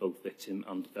with both victim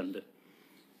and offender.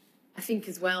 I think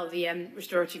as well the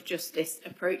restorative justice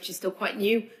approach is still quite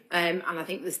new, and I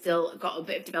think there's still got a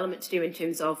bit of development to do in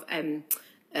terms of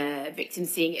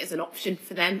victims seeing it as an option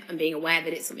for them and being aware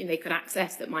that it's something they could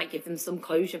access that might give them some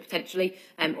closure potentially,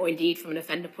 or indeed from an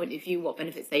offender point of view what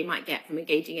benefits they might get from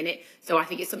engaging in it. So I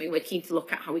think it's something we're keen to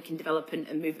look at how we can develop and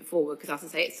move it forward, because as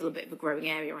I say, it's still a bit of a growing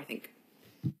area, I think.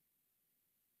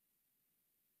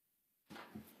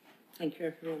 Thank you,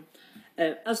 everyone.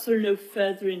 As there are no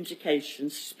further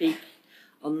indications to speak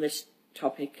on this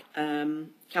topic, can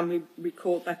we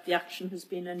record that the action has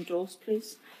been endorsed,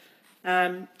 please?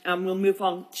 And we'll move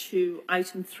on to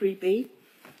item 3B.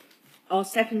 Our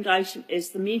second item is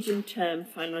the medium-term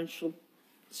financial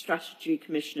strategy.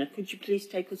 Commissioner, could you please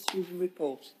take us through the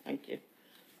report? Thank you.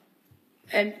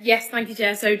 Yes, thank you,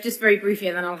 Chair. So just very briefly,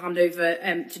 and then I'll hand over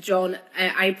to John.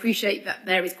 I appreciate that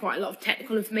there is quite a lot of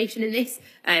technical information in this,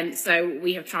 so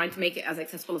we have tried to make it as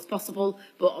accessible as possible,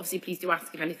 but obviously please do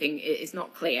ask if anything is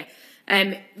not clear.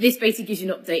 This basically gives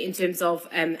you an update in terms of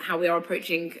how we are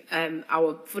approaching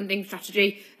our funding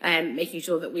strategy, making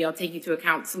sure that we are taking into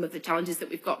account some of the challenges that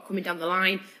we've got coming down the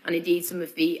line, and indeed some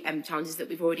of the challenges that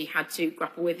we've already had to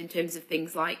grapple with in terms of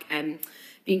things like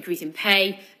the increase in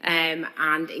pay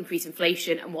and increase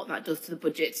inflation and what that does to the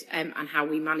budget and how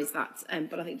we manage that.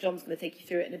 But I think John's going to take you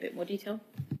through it in a bit more detail.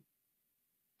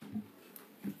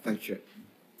 Thanks, Chair.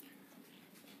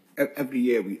 Every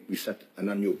year we set an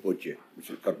annual budget which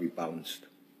has got to be balanced,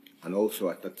 and also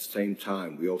at the same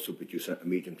time we also produce a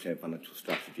medium-term financial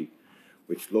strategy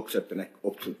which looks at the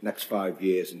up to the next 5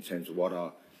 years in terms of what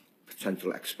our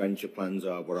potential expenditure plans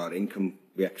are, what our income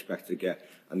we expect to get,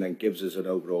 and then gives us an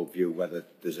overall view whether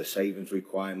there's a savings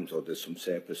requirement or there's some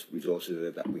surplus resources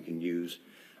there that we can use,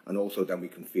 and also then we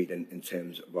can feed in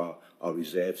terms of our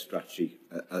reserve strategy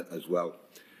as well.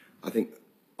 I think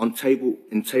in table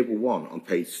 1 on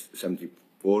page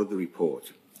 74 of the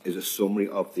report is a summary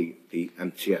of the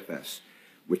MTFS,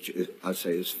 which is, I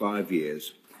say, is 5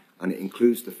 years, and it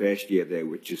includes the first year there,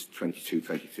 which is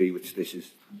 22-23, which this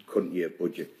is current year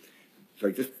budget.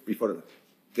 So just before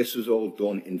this was all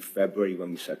done in February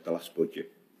when we set the last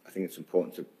budget. I think it's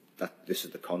important that this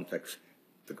is the context.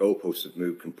 The goalposts have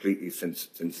moved completely since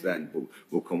then, but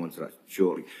we'll come on to that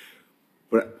shortly.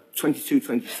 But at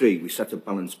 22-23, we set a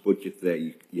balanced budget there,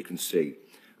 you can see.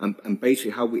 And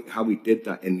basically how we did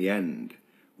that in the end,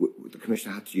 the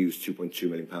Commissioner had to use £2.2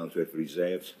 million worth of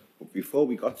reserves. But before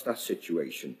we got to that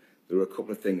situation, there were a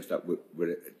couple of things that were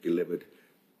delivered.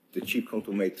 The Chief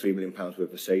Constable made £3 million worth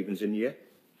of savings in the year.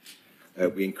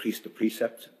 We increased the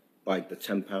precept by the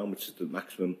 £10, which is the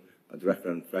maximum of the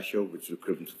referendum threshold, which is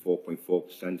equivalent to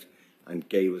 4.4%, and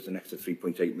gave us an extra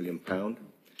 £3.8 million.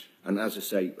 And as I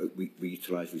say, we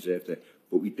utilised reserve there.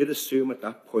 But we did assume at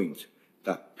that point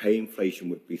that pay inflation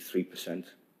would be 3%.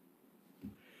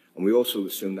 And we also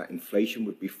assumed that inflation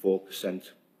would be 4%.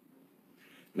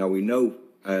 Now we know,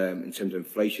 in terms of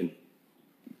inflation,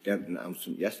 the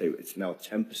announcement yesterday, it's now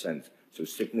 10%. So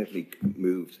significantly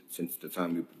moved since the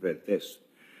time we prepared this.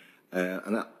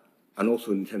 And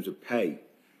also in terms of pay,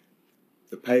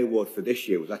 the pay award for this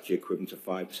year was actually equivalent to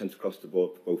 5% across the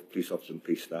board for both police officers and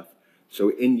police staff. So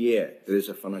in year, there is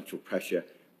a financial pressure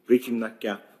bridging that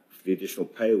gap for the additional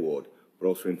pay award, but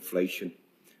also inflation.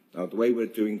 Now, the way we're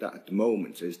doing that at the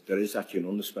moment is there is actually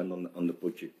an underspend on the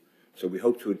budget. So we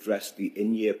hope to address the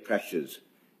in-year pressures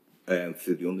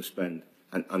through the underspend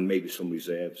and maybe some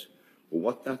reserves. But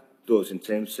what that does in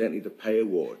terms, certainly the pay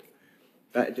award,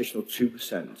 that additional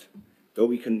 2%, though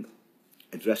we can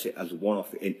address it as a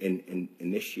one-off in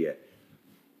this year,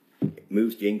 it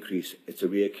moves the increase, it's a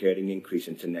reoccurring increase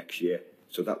into next year.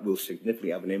 So that will significantly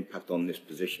have an impact on this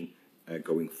position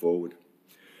going forward.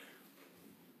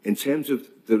 In terms of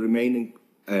the remaining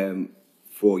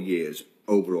 4 years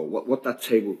overall, what that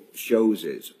table shows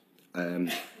is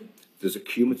there's a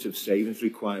cumulative savings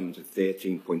requirement of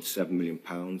 £13.7 million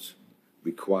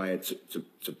required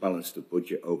to balance the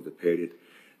budget over the period.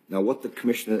 Now, what the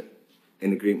Commissioner,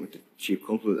 in agreement with the Chief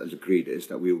Constable, has agreed is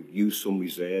that we'll use some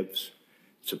reserves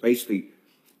to basically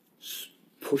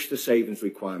push the savings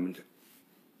requirement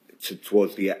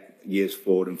towards the years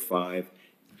 4 and 5,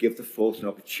 give the force an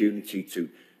opportunity to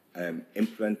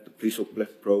implement the police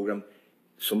uplift programme,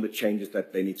 some of the changes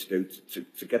that they need to do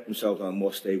to get themselves on a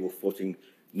more stable footing,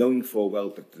 knowing full well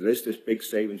that there is this big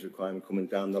savings requirement coming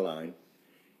down the line.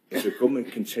 If the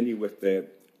government continue with the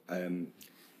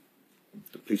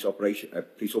police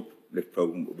uplift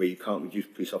programme where you can't reduce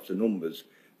police officer numbers,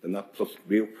 then that puts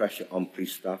real pressure on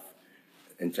police staff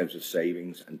in terms of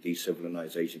savings and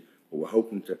de-civilisation. But we're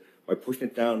hoping to, by pushing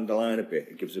it down the line a bit,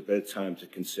 it gives a bit of time to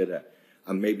consider,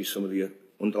 and maybe some of the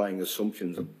underlying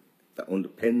assumptions that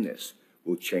underpin this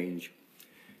will change.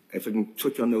 If I can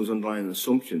touch on those underlying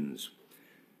assumptions,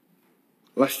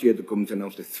 last year the government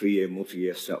announced a 3-year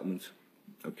multi-year settlement,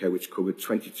 okay, which covered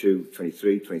 22,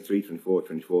 23, 23, 24,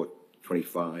 24,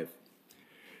 25.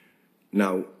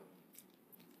 Now,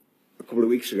 a couple of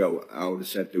weeks ago, I would have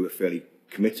said they were fairly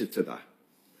committed to that.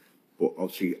 But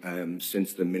obviously,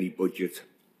 since the mini-budget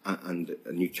and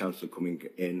a new Chancellor coming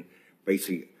in,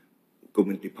 basically,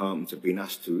 government departments have been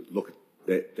asked to look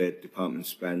at their department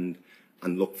spend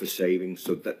and look for savings,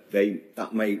 so that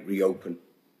that may reopen.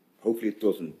 Hopefully it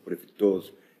doesn't, but if it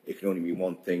does, it can only be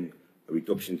one thing: a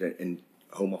reduction in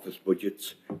Home Office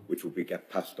budgets, which will get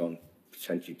passed on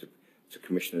potentially to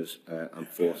commissioners and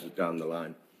forces down the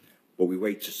line. But we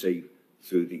wait to see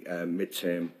through the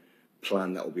mid-term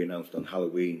plan that will be announced on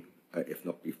Halloween, if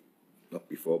not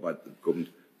before, by the government,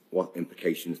 what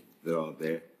implications there are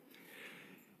there.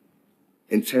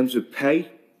 In terms of pay,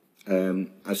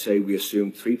 I say we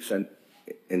assume 3%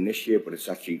 in this year, but it's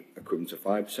actually equivalent to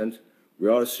 5%. We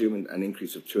are assuming an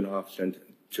increase of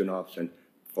 2.5%,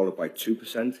 followed by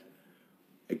 2%.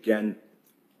 Again,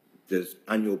 there's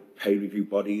annual pay review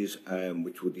bodies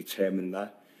which will determine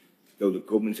that. Though the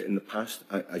government in the past,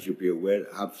 as you'll be aware,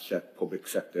 have set public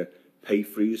sector pay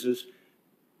freezes,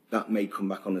 that may come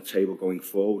back on the table going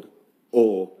forward.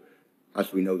 Or,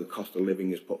 as we know, the cost of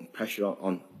living is putting pressure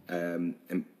on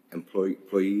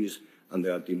employees, and they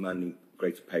are demanding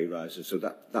greater pay rises. So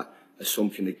that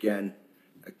assumption, again,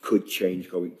 could change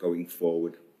going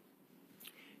forward.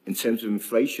 In terms of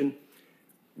inflation,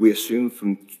 we assume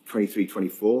from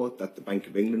 23-24 that the Bank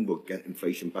of England will get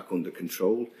inflation back under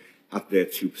control at their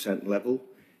 2% level.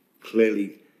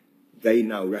 Clearly, they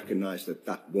now recognise that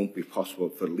that won't be possible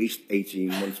for at least 18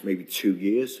 months, maybe 2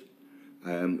 years.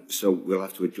 So we'll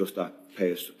have to adjust that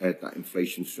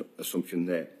inflation assumption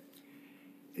there.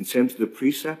 In terms of the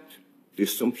precept, the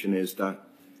assumption is that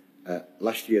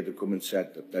last year the government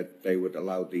said that they would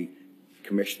allow the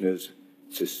commissioners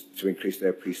to increase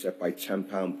their precept by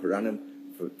 £10 per annum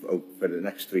for the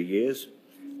next 3 years,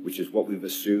 which is what we've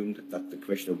assumed that the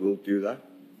commissioner will do that.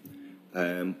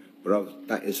 But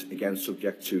that is again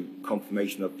subject to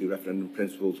confirmation of the referendum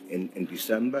principles in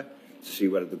December to see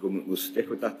whether the government will stick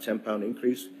with that £10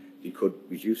 increase. They could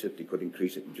reduce it, they could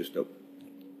increase it, we just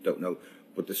don't know.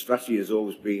 But the strategy has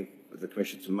always been for the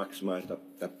Commission to maximise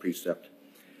that precept.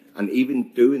 And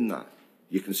even doing that,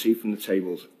 you can see from the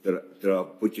tables that there are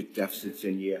budget deficits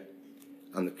in year,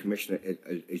 and the Commissioner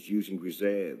is using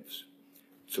reserves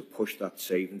to push that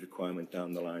savings requirement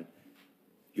down the line.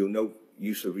 You'll know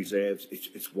use of reserves,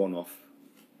 it's one-off.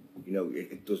 You know,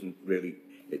 it doesn't really,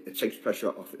 it takes pressure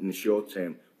off in the short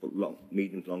term, but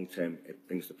medium, long term, it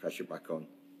brings the pressure back on.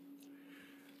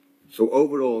 So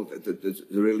overall, there's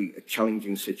really a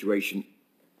challenging situation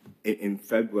in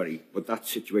February, but that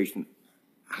situation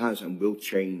has and will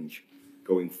change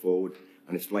going forward,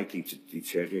 and it's likely to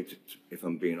deteriorate, if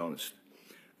I'm being honest.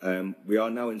 We are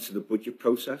now into the budget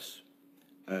process.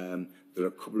 There are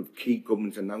a couple of key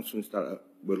government announcements that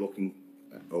we're looking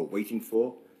or waiting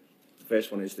for. The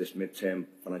first one is this mid-term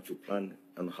financial plan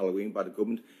on Halloween by the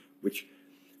government, which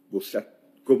will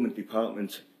set government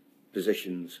department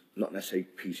positions, not necessarily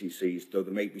PCCs, though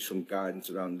there may be some guidance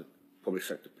around the public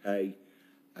sector pay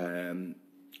and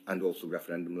also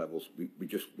referendum levels. We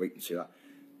just wait and see that.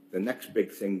 The next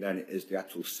big thing then is the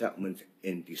actual settlement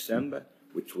in December,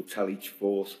 which will tell each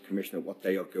force commissioner what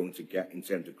they are going to get in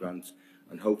terms of grants,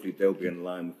 and hopefully they'll be in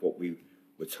line with what we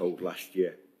were told last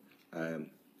year.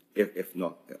 If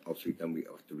not, obviously then we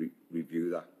have to review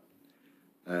that.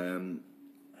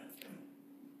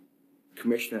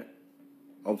 Commissioner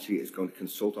obviously is going to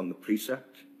consult on the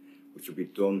precept, which will be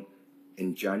done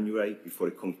in January before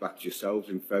it comes back to yourselves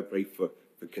in February for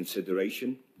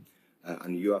consideration.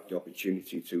 And you have the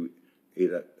opportunity to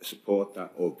either support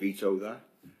that or veto that.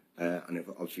 And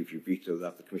obviously if you veto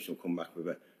that, the Commission will come back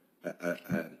with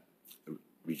a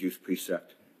reduced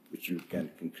precept, which you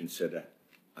again can consider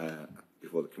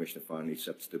before the Commissioner finally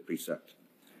sets the precept.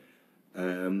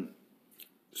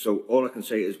 So all I can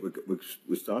say is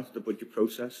we started the budget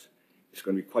process. It's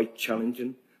going to be quite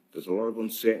challenging. There's a lot of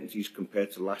uncertainties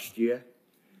compared to last year,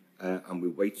 and we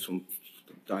wait some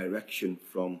direction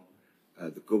from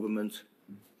the government.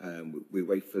 We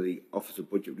wait for the Office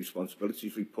of Budget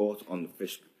Responsibilities report on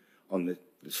the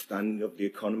standing of the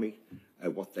economy,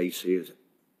 what they see as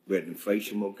where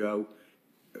inflation will go,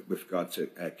 with regard to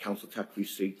council tax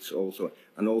receipts also,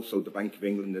 and also the Bank of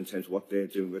England in terms of what they're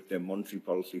doing with their monetary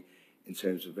policy in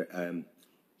terms of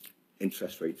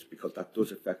interest rates, because that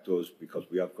does affect us, because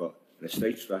we have got an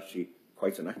estate strategy,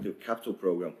 quite an active capital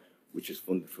programme, which is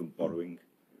funded from borrowing,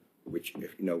 which,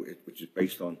 which is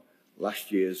based on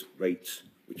last year's rates,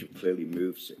 which have clearly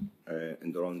moved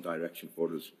in their own direction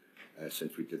for us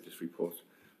since we did this report.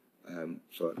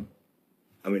 So,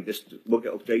 I mean, this will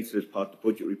get updated as part of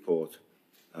the budget report,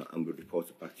 and we'll report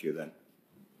it back to you then.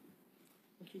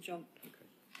 Thank you, John. Okay.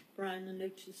 Brian, I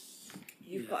notice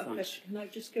you've got a question. Can I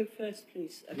just go first,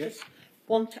 please? I just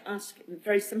want to ask a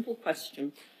very simple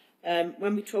question.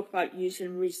 When we talk about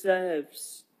using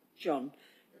reserves, John,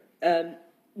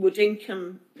 would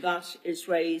income that is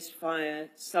raised via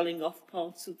selling off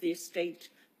parts of the estate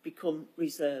become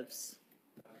reserves?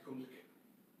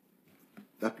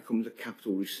 That becomes a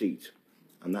capital receipt,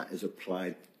 and that is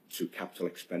applied to capital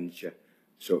expenditure.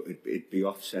 So it'd be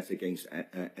offset against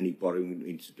any borrowing we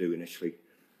need to do initially.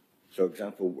 So, for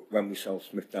example, when we sell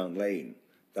Smithdown Lane,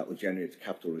 that will generate a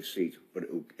capital receipt, but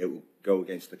it will go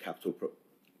against the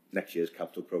next year's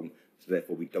capital programme. So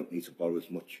therefore, we don't need to borrow as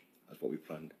much as what we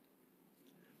planned.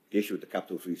 The issue with the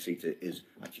capital receipt is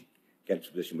actually getting to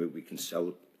a position where we can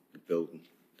sell the building.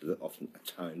 There's often a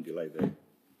time delay there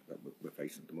that we're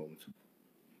facing at the moment.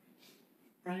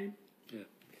 Brian? Yeah.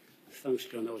 Thanks,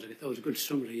 John. That was a good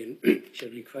summary, and it's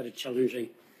been quite a challenging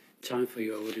time for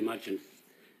you, I would imagine.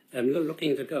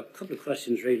 Looking at a couple of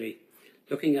questions, really.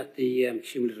 Looking at the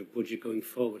cumulative budget going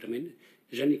forward, I mean,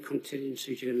 is there any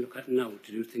contingencies you're going to look at now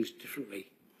to do things differently,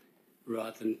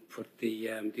 rather than put the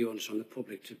onus on the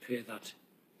public to pay that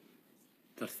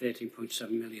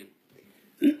 13.7 million?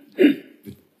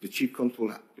 The Chief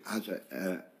Constable has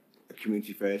a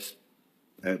community affairs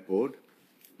board,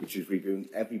 which is reviewing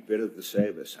every bit of the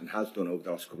service and has done over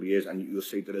the last couple of years. And you'll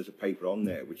see there is a paper on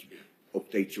there which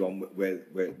updates you on where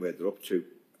they're up to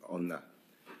on that.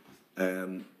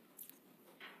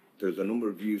 There's a number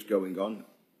of views going on.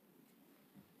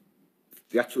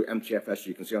 The actual MTFS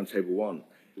you can see on table 1,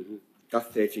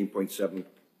 that £13.7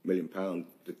 million,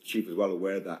 the Chief is well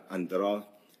aware of that, and there are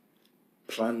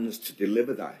plans to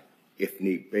deliver that if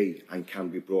need be, and can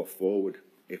be brought forward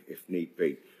if need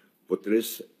be. But there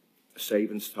is a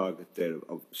savings target there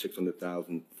of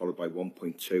 600,000 followed by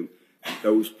 1.2.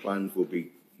 Those plans will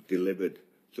be delivered.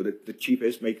 So the Chief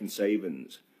is making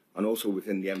savings, and also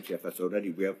within the MTFS already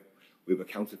we've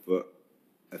accounted for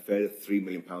a further £3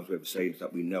 million worth of savings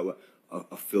that we know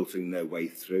are filtering their way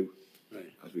through,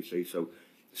 as we see. So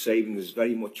savings is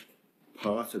very much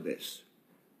part of this,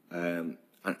 and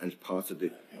part of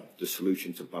the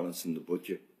solution to balancing the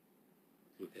budget.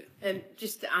 Okay.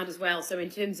 Just to add as well, so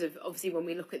in terms of, obviously, when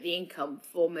we look at the income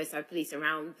for Merseyside Police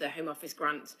around the Home Office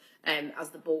grant as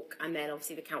the bulk, and then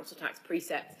obviously the council tax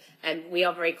precept, we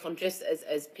are very conscious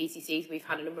as PCCs. We've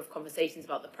had a number of conversations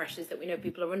about the pressures that we know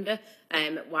people are under,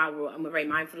 and we're very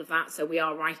mindful of that. So we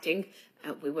are writing.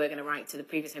 We were going to write to the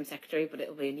previous Home Secretary, but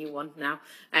it'll be a new one now.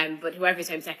 But whoever is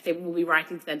Home Secretary, will be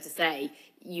writing to them to say,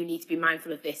 you need to be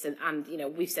mindful of this. And you know,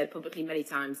 we've said publicly many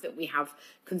times that we have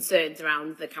concerns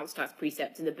around the council tax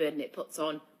precept and the burden it puts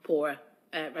on poorer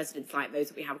residents like those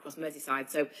that we have across Merseyside.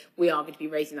 So we are going to be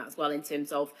raising that as well, in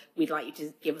terms of we'd like you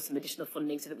to give us some additional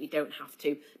funding so that we don't have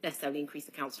to necessarily increase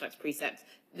the council tax precept.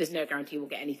 There's no guarantee we'll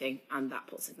get anything, and that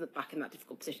puts us back in that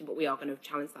difficult position, but we are going to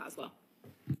challenge that as well.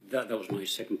 That was my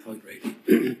second point,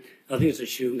 really. I think it's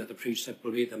assumed that the precept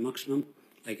will be the maximum,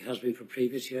 like it has been for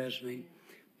previous years. I mean,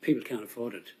 people can't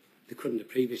afford it. They couldn't the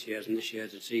previous years, and this year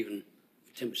it's even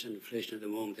 10% inflation at the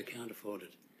moment. They can't afford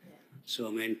it. Yeah. So,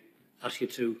 I mean, ask you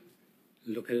to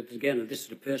look at it again, and this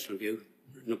is a personal view,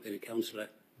 not being a councillor.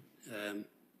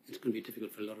 It's going to be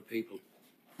difficult for a lot of people.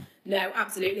 No,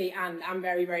 absolutely, and I'm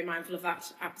very, very mindful of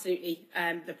that, absolutely,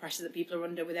 the pressure that people are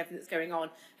under with everything that's going on.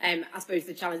 I suppose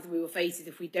the challenge that we will face is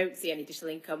if we don't see any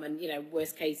additional income, and, you know,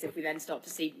 worst case, if we then start to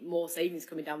see more savings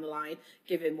coming down the line,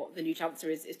 given what the new Chancellor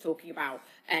is talking about,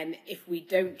 if we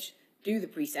don't do the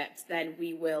precepts, then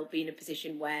we will be in a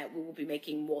position where we will be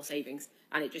making more savings,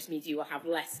 and it just means you will have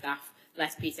less staff,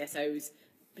 less PCSOs,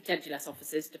 potentially less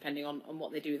officers, depending on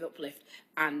what they do with uplift,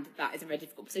 and that is a very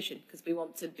difficult position, because we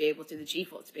want to be able to, the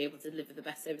Chief wants to be able to deliver the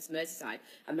best service in Merseyside,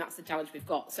 and that's the challenge we've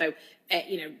got. So,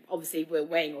 you know, obviously we're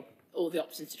weighing up all the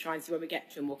options to try and see where we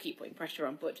get to, and we'll keep putting pressure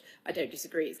on, but I don't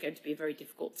disagree, it's going to be a very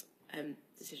difficult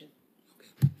decision.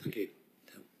 Thank you.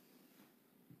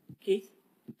 Keith?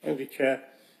 Thank you, Chair.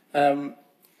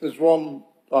 There's one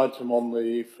item on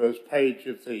the first page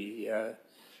of the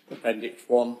Appendix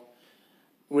 1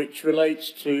 which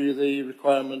relates to the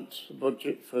requirement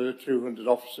budget for 200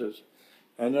 officers.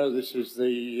 I know this is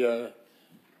the,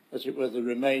 as it were, the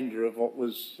remainder of what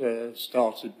was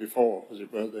started before, as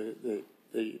it were,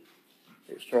 the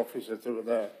extra officers that were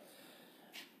there.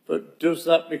 But does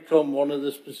that become one of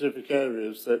the specific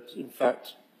areas that, in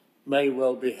fact, may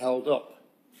well be held up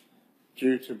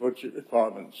due to budget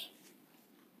requirements?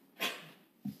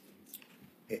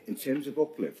 In terms of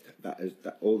uplift,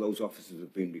 that all those officers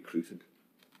have been recruited.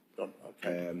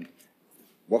 Okay.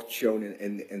 What's shown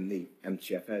in the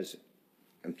MTFSs,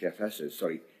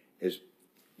 is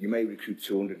you may recruit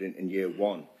 200 in year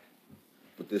one,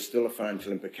 but there's still a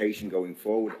financial implication going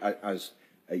forward as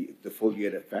the full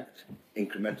year effect,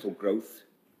 incremental growth,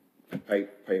 and pay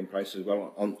and price as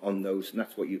well on those, and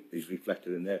that's what is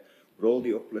reflected in there. But all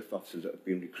the uplift officers that have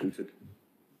been recruited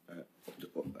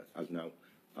as now,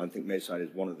 I think Merseyside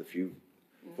is one of the few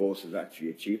forces that actually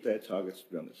achieved their targets,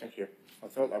 to be honest. Thank you. I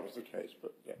thought that was the case,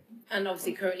 but yeah. And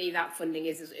obviously currently that funding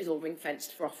is all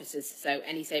ring-fenced for officers, so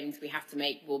any savings we have to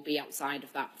make will be outside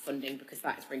of that funding because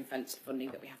that is ring-fenced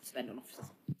funding that we have to spend on officers.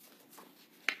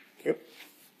 Thank you.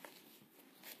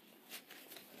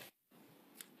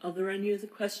 Are there any other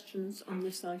questions on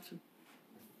this item?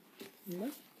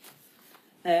 No.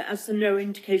 As there are no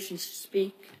indications to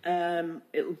speak,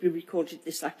 it will be recorded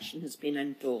this action has been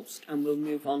endorsed, and we'll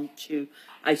move on to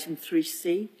item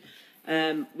 3C,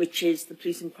 which is the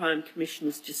Police and Crime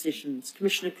Commissioner's decisions.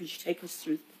 Commissioner, could you take us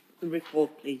through the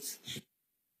report, please?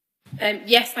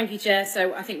 Yes, thank you, Chair.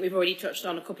 So I think we've already touched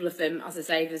on a couple of them. As I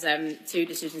say, there's two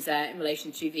decisions there in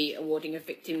relation to the awarding of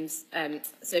victims'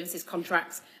 services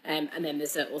contracts, and then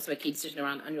there's also a key decision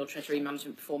around annual Treasury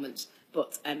management performance.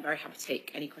 But I'm very happy to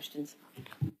take any questions.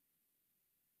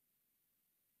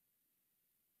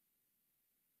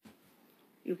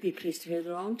 You'll be pleased to hear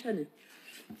there aren't any.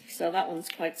 So that one's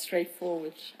quite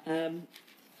straightforward. Can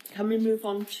we move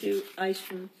on to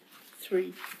item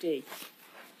 3D?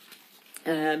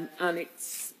 And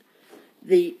it's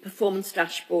the performance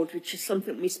dashboard, which is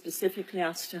something we specifically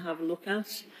asked to have a look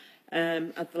at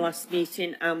the last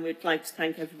meeting, and we'd like to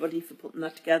thank everybody for putting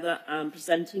that together and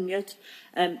presenting it.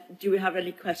 Do we have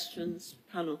any questions,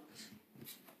 panel?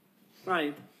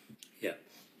 Brian? Yeah.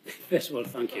 First of all,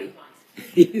 thank you.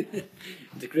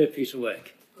 It's a great piece of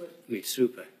work. Good. I mean,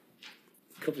 super.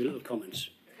 A couple of little comments.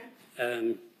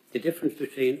 Okay. The difference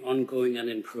between ongoing and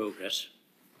in progress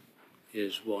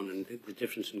is one, and the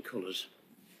difference in colours.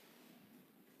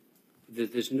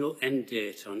 There's no end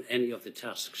date on any of the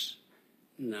tasks.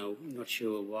 Now, I'm not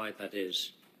sure why that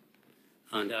is.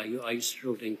 And are you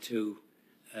struggling to,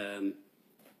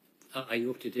 are you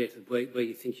up to date with where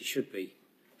you think you should be?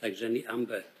 Like, is there any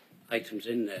amber items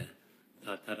in there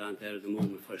that aren't there at the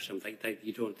moment for something that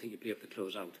you don't think you'd be able to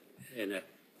close out in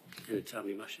a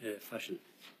timely fashion?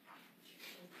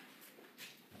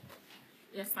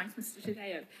 Yes, thanks, Mr.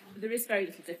 Tadeo. There is very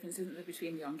little difference, isn't there,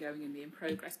 between the ongoing and the in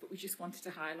progress, but we just wanted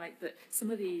to highlight that some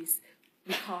of these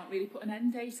we can't really put an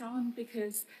end date on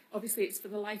because obviously it's for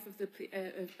the life of the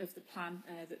plan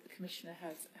that the Commissioner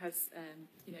has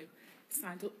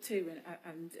signed up to,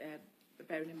 and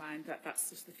bearing in mind that that's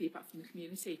just the feedback from the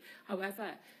community.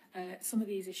 However, some of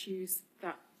these issues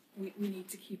that we need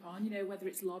to keep on, whether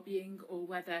it's lobbying or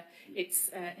whether it's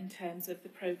in terms of the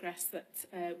progress that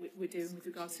we're doing with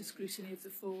regards to scrutiny of the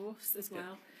force as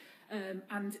well.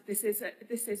 And this is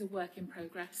a work in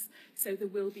progress, so there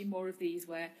will be more of these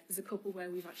where there's a couple where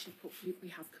we've actually we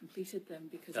have completed them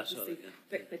because that's obviously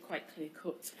they're quite clear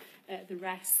cut. The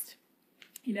rest,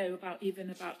 about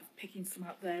picking some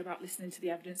out there, about listening to the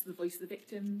evidence and the voice of the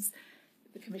victims.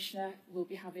 The Commissioner will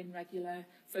be having regular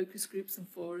focus groups and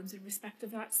forums in respect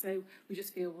of that. So we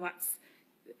just feel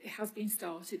it has been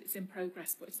started, it's in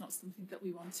progress, but it's not something that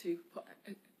we want to put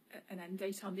an end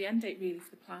date on. The end date really for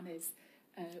the plan is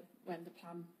when the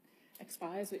plan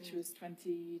expires, which was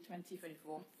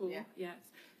 2024. Yeah,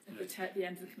 at the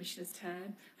end of the Commissioner's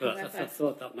term. Well, I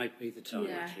thought that might be the time,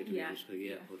 actually, to be honest with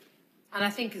you. But and I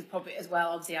think as probably as well,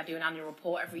 obviously I do an annual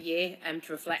report every year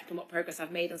to reflect on what progress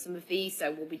I've made on some of these.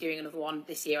 So we'll be doing another one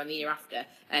this year and the year after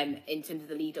in terms of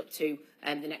the lead up to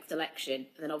the next election.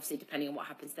 And then obviously depending on what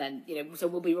happens then, so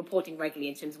we'll be reporting regularly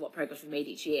in terms of what progress we've made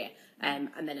each year. And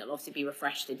then it'll obviously be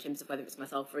refreshed in terms of whether it's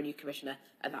myself or a new Commissioner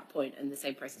at that point, and the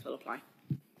same process will apply.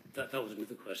 That was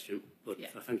another question, but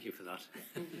thank you for that.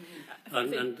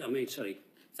 and I mean, sorry.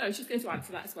 So I was just going to add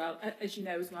to that as well. As you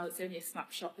know as well, it's only a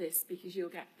snapshot this because you'll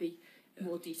get the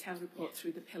more detailed report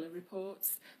through the pillar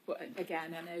reports. But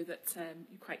again, I know that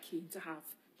you're quite keen to have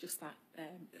just that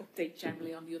update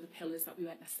generally on the other pillars that we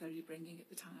weren't necessarily bringing at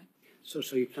the time. So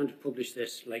you plan to publish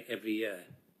this like every year?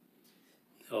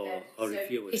 Or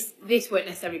review it? This won't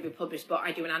necessarily be published, but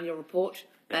I do an annual report.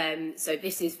 So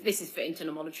this is for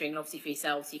internal monitoring and obviously for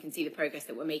yourselves, so you can see the progress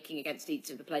that we're making against each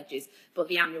of the pledges. But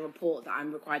the annual report that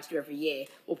I'm required to do every year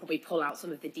will probably pull out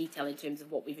some of the detail in terms of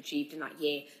what we've achieved in that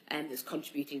year and that's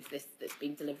contributing to this, that's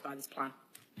being delivered by this plan.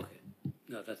 Okay.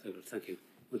 No, that's good. Thank you.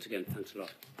 Once again, thanks a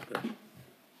lot. Good.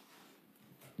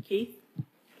 Keith?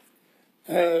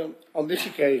 On this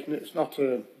occasion, it's not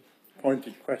a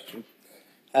pointed question.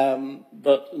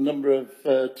 But a number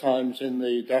of times in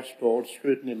the dashboard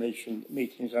scrutiny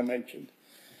meetings I mentioned,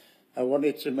 I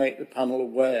wanted to make the panel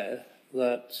aware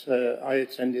that I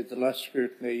attended the last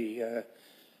scrutiny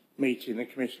meeting the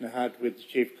Commissioner had with the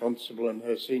Chief Constable and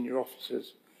her senior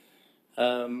officers.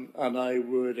 And I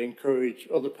would encourage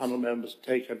other panel members to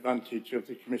take advantage of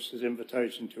the Commissioner's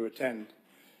invitation to attend,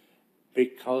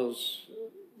 because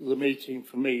the meeting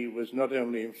for me was not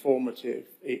only informative,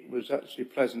 it was actually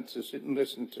pleasant to sit and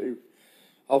listen to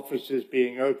officers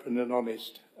being open and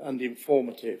honest and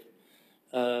informative,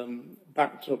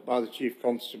 backed up by the Chief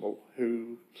Constable,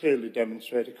 who clearly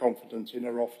demonstrated confidence in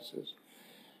her officers.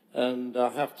 And I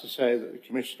have to say that the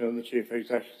Commissioner and the Chief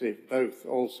Executive both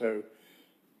also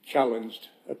challenged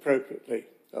appropriately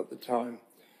at the time.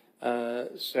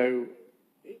 So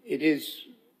it is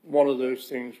one of those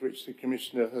things which the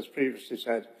Commissioner has previously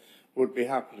said would be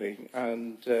happening,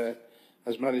 and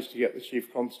has managed to get the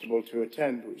Chief Constable to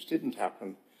attend, which didn't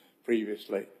happen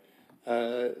previously.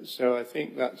 So I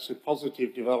think that's a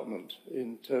positive development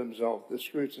in terms of the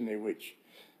scrutiny which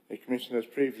the Commissioner has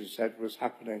previously said was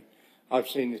happening. I've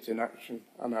seen it in action,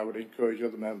 and I would encourage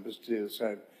other members to do the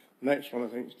same. The next one, I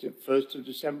think, is the 1st of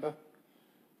December,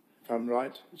 if I'm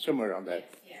right, somewhere around there.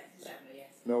 Yes, December, yes.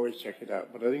 You can always check it out,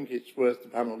 but I think it's worth the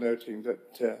panel noting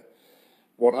that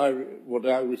what I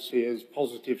would see as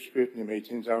positive scrutiny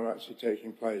meetings are actually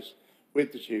taking place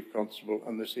with the Chief Constable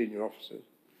and the senior officers.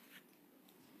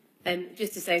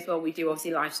 Just to say as well, we do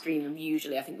obviously live stream them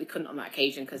usually. I think we couldn't on that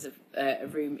occasion because of a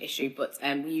room issue, but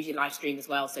we usually live stream as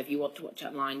well, so if you want to watch it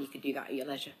online, you can do that at your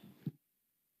leisure.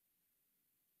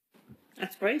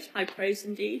 That's great. High praise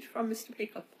indeed from Mr.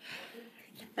 Pickup.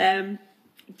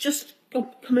 Just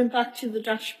coming back to the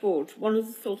dashboard, one of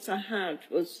the thoughts I had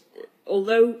was,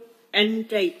 although end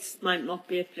dates might not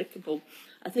be applicable,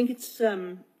 I think it's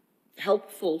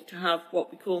helpful to have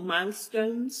what we call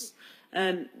milestones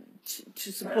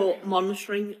to support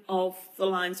monitoring of the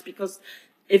lines, because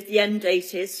if the end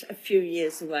date is a few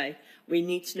years away, we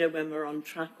need to know when we're on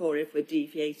track or if we're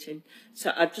deviating.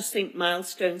 So I just think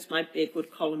milestones might be a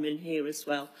good column in here as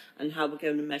well, and how we're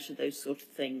going to measure those sort of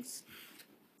things.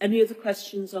 Any other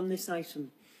questions on this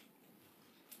item?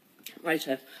 Right,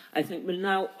 I think we're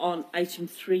now on item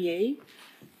 3E,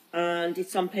 and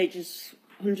it's on pages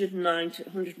 109 to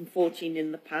 114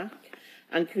 in the pack.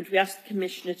 And could we ask the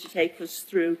Commissioner to take us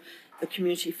through the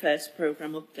Community First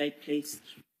programme update, please?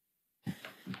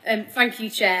 Thank you,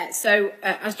 Chair. So,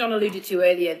 as John alluded to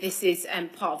earlier, this is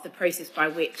part of the process by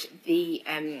which the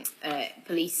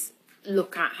police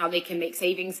look at how they can make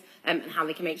savings and how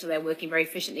they can make sure they're working very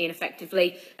efficiently and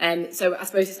effectively. So I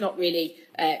suppose it's not really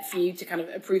for you to kind of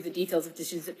approve the details of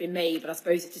decisions that have been made, but I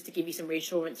suppose it's just to give you some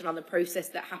reassurance around the process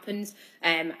that happens,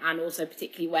 and also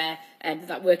particularly where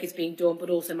that work is being done, but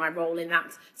also my role in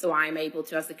that, so I am able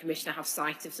to, as the Commissioner, have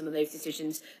sight of some of those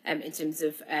decisions in terms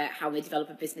of how they develop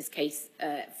a business case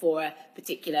for a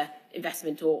particular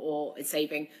investment or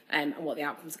saving, and what the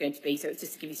outcomes are going to be. So it's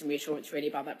just to give you some reassurance really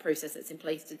about that process that's in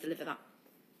place to deliver that.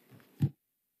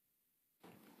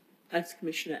 Thanks,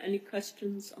 Commissioner. Any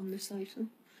questions on this item?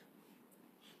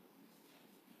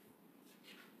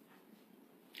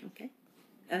 Okay.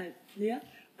 Leah?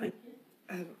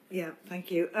 Yeah, thank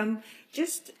you.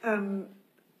 Just the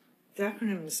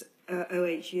acronyms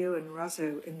OHU and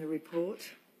RASO in the report.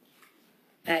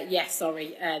 Yes,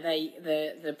 sorry,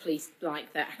 the police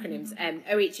like the acronyms.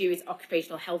 OHU is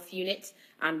Occupational Health Unit,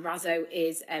 and RASO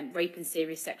is Rape and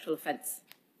Serious Sexual Offence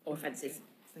or Offences. Okay,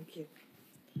 thank you.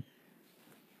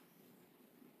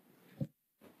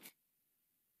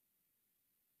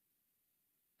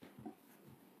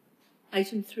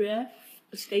 Item 3F,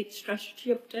 Estate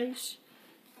Strategy Update.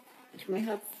 Can I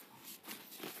have...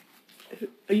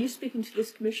 Are you speaking to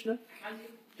this, Commissioner?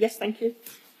 Yes, thank you.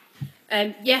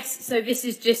 Yes, so this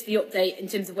is just the update in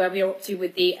terms of where we are up to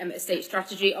with the estate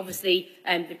strategy. Obviously,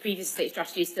 the previous estate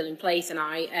strategy is still in place, and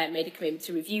I made a commitment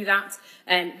to review that.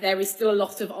 There is still a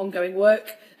lot of ongoing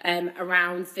work,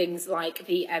 around things like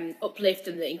the uplift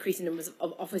and the increasing numbers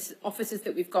of officers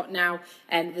that we've got now.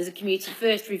 There's a community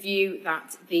first review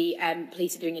that the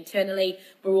police are doing internally.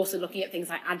 We're also looking at things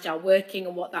like agile working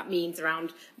and what that means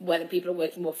around whether people are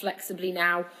working more flexibly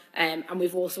now. And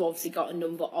we've also obviously got a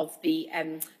number of the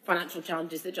financial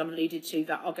challenges that John alluded to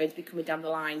that are going to be coming down the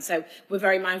line. So we're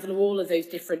very mindful of all of those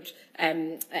different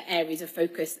areas of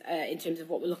focus in terms of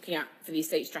what we're looking at for the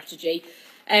estate strategy.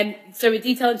 So in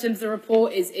detail in terms of the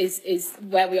report is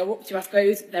where we are up to, I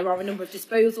suppose. There are a number of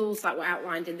disposals that were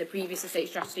outlined in the previous estate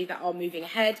strategy that are moving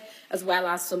ahead, as well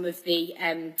as some of the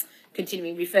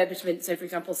continuing refurbishment. So, for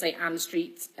example, St Anne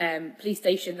Street Police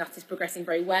Station, that is progressing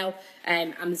very well.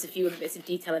 And there's a few other bits of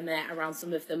detail in there around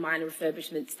some of the minor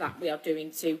refurbishments that we are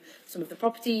doing to some of the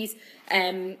properties.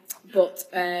 But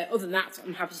other than that,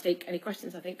 I'm happy to take any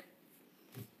questions, I think.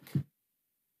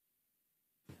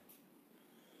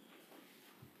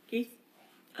 Keith,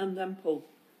 and then Paul.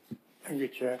 Thank you,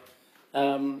 Chair.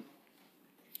 I'm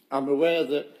aware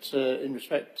that in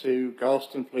respect to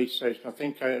Galston Police Station, I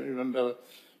think I remember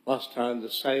last time the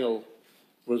sale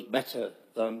was better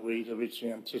than we'd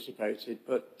originally anticipated,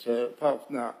 but apart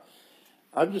from that,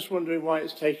 I'm just wondering why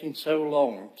it's taking so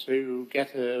long to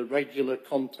get a regular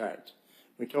contact.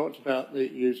 We talked about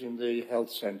using the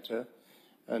health centre,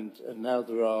 and now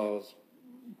there are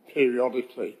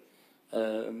periodically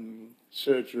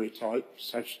surgery type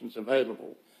sessions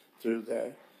available through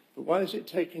there. But why is it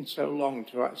taking so long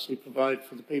to actually provide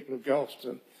for the people of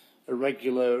Galston a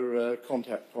regular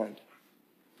contact point?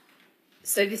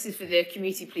 So this is for the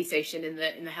community police station in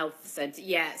the health centre.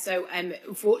 Yeah. So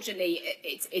unfortunately,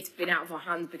 it's been out of our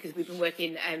hands because we've been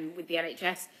working with the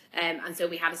NHS, and so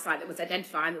we had a site that was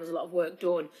identified and there was a lot of work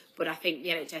done. But I think the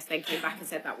NHS then came back and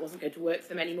said that wasn't going to work for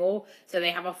them anymore. So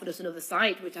they have offered us another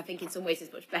site, which I think in some ways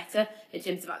is much better in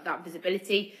terms of that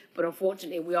visibility. But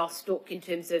unfortunately, we are stuck in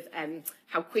terms of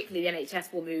how quickly the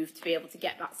NHS will move to be able to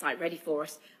get that site ready for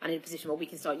us and in a position where we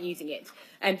can start using it.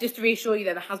 Just to reassure you,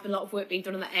 there has been a lot of work being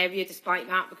done in that area despite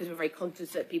that, because we're very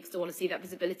conscious that people still want to see that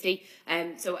visibility.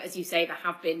 So as you say, there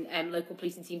have been local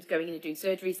policing teams going in and doing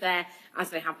surgeries there,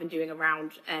 as they have been doing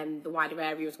around the wider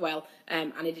area as well,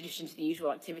 and in addition to the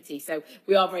usual activity. So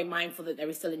we are very mindful that there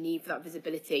is still a need for that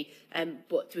visibility,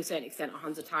 but to a certain extent our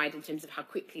hands are tied in terms of how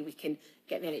quickly we can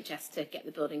get the NHS to get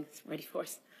the buildings ready for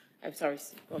us. I'm sorry,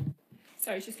 go on.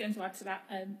 Sorry, I was just going to add to that,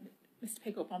 Mr.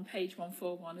 Pickup, on page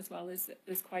 141 as well, is that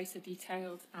there's quite a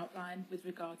detailed outline with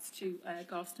regards to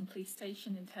Galston Police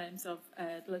Station in terms of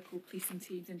local policing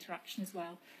teams' interaction as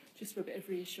well, just for a bit of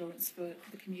reassurance for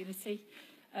the community.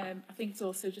 I think it's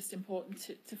also just important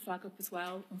to flag up as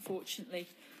well, unfortunately,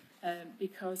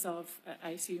 because of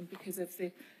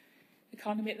the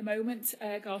economy at the moment,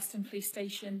 Galston Police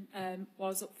Station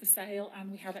was up for sale and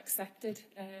we had accepted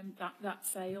that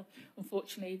sale.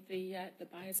 Unfortunately, the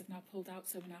buyers have now pulled out,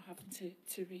 so we're now having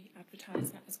to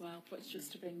re-advertise that as well. But it's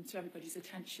just to bring to everybody's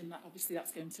attention that obviously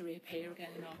that's going to reappear again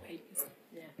in our papers.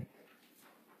 Yeah.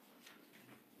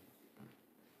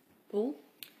 Paul?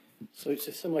 So it's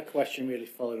a similar question really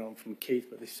following on from Keith,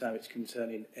 but this time it's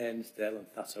concerning Ainsdale and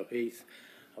Thatto Heath.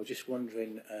 I was just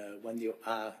wondering, when you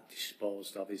are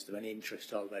disposed of, is there any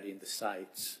interest already in the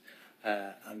sites,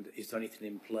 and is there anything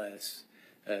in place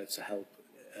to help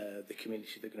the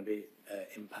community that are going to be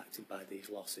impacted by these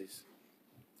losses?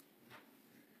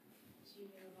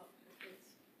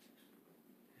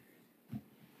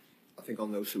 I think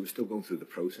on those, so we're still going through the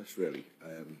process really,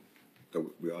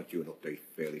 though we are due an update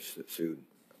fairly soon.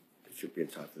 It should be in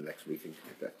time for the next meeting,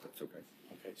 if that's okay.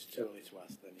 Okay, it's too early to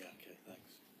ask then, yeah, okay,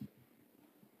 thanks.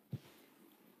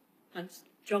 Thanks.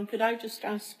 John, could I just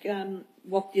ask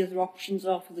what the other options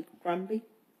are for the Granby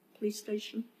Police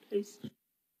Station, please?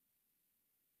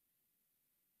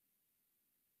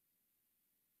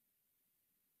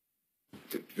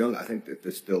 To be honest, I think that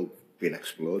they're still being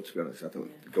explored, to be honest. I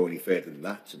don't go any further than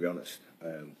that, to be honest.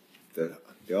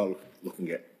 They are looking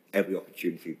at every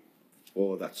opportunity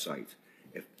for that site,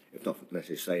 if not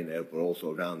necessarily staying there, but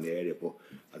also around the area. But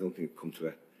I don't think we've come to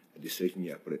a decision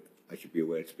yet, but I should be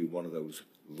aware it's been one of those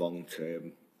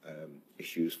long-term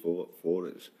issues for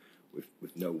us,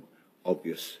 with no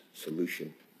obvious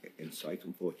solution in sight,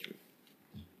 unfortunately.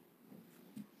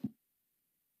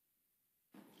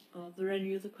 Are there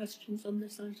any other questions on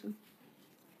this item?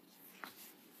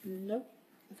 No?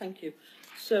 Thank you.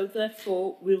 So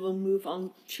therefore we will move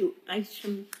on to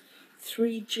item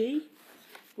 3G,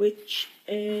 which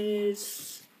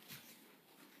is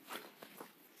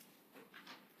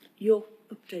your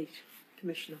update,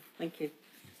 Commissioner. Thank you.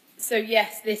 So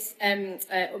yes, this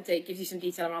update gives you some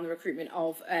detail around the recruitment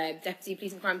of Deputy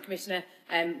Police and Crime Commissioner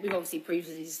We've obviously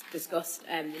previously discussed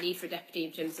the need for a deputy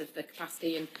in terms of the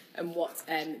capacity and what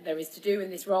there is to do in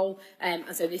this role. And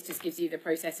so this just gives you the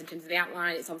process in terms of the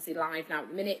outline. It's obviously live now at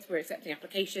the minute. We're accepting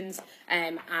applications,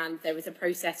 and there is a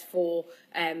process for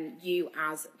you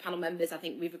as panel members. I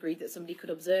think we've agreed that somebody could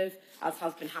observe, as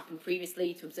has been happened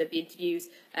previously, to observe the interviews,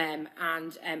 and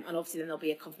obviously then there'll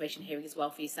be a confirmation hearing as well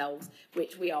for yourselves,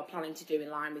 which we are planning to do in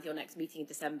line with your next meeting in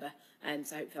December.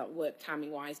 So hopefully that will work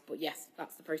timing wise. But yes,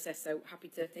 that's the process. So happy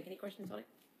to take any questions on it.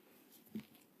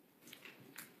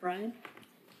 Brian?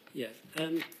 Yeah.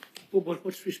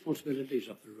 What's responsibilities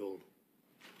of the role?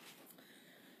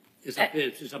 Is that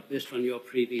based on your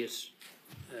previous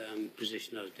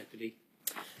position as deputy?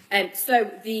 So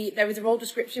there is a role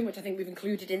description, which I think we've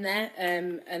included in there,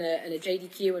 and a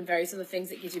JDQ and various other things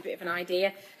that gives you a bit of an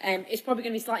idea. It's probably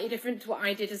going to be slightly different to what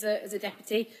I did as a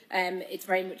deputy. It's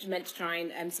very much meant to try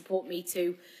and support me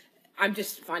to... I'm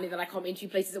just finding that I can't be in two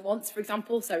places at once, for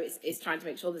example, so it's trying to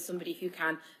make sure there's somebody who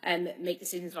can make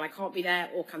decisions when I can't be there,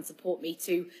 or can support me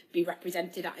to be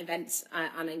represented at events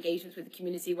and engagements with the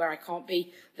community where I can't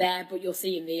be there. But you'll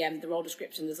see in the role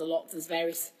description there's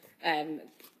various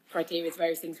criteria,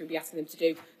 various things we'll be asking them to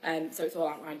do, so it's all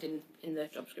outlined in the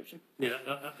job description. Yeah,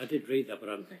 I did read that, but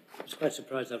I was quite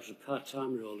surprised that was a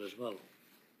part-time role as well.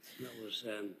 That was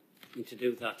to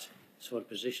do that sort of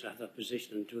position, have that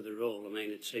position and do the role. I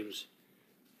mean, it seems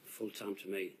full-time to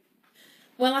me.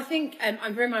 Well, I think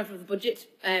I'm very mindful of the budget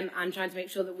and trying to make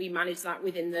sure that we manage that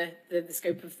within the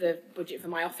scope of the budget for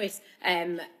my office.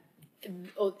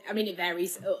 I mean, it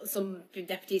varies. Some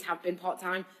deputies have been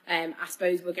part-time. I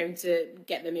suppose we're going to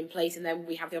get them in place, and then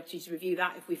we have the opportunity to review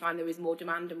that if we find there is more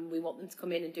demand and we want them to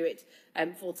come in and do it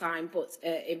full-time. But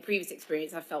in previous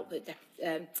experience, I've felt that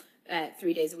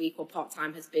 3 days a week or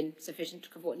part-time has been sufficient to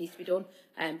cover what needs to be done.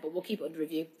 But we'll keep it under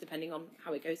review depending on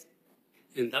how it goes.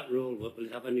 In that role, will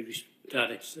it have any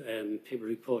direct people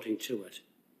reporting to it?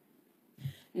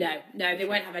 No, they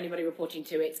won't have anybody reporting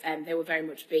to it. They will very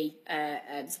much be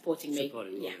supporting me.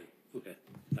 Yeah. Okay,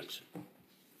 thanks.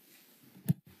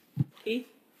 Keith?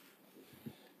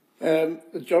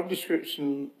 The job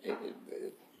description,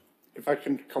 if I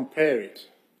can compare it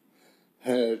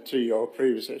to your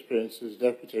previous experience as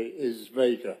deputy, is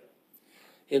vaguer,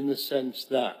 in the sense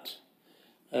that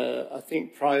I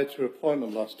think prior to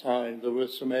appointment last time, there were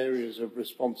some areas of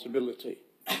responsibility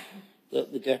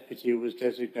that the deputy was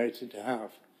designated to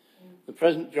have. The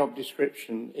present job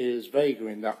description is vaguer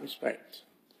in that respect,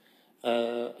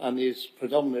 and is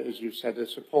predominantly, as you said, a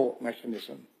support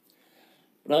mechanism.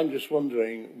 But I'm just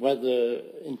wondering whether,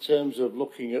 in terms of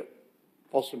looking at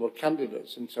possible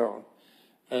candidates and so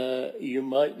on, you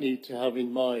might need to have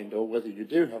in mind, or whether you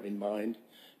do have in mind,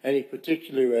 any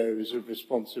particular areas of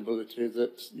responsibility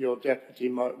that your deputy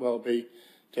might well be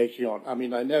taking on. I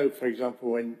mean, I know, for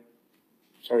example,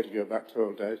 sorry to go back to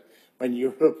old days, when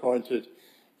you were appointed,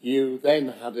 you then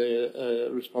had a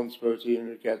responsibility in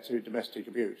regard to domestic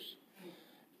abuse.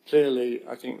 Clearly,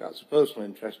 I think that's a personal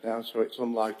interest now, so it's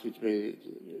unlikely to be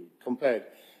compared.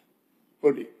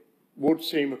 But it would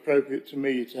seem appropriate to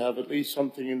me to have at least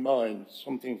something in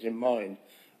mind,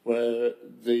 where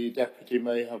the deputy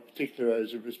may have particular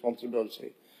areas of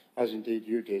responsibility, as indeed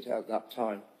you did at that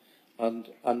time. And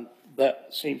that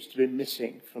seems to be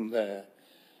missing from there.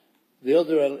 The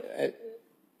other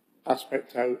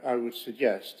aspect I would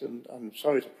suggest, and I'm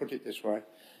sorry to put it this way,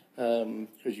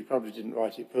 because you probably didn't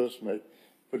write it personally,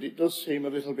 but it does seem a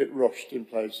little bit rushed in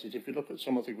places. If you look at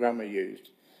some of the grammar used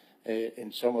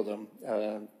in some of them,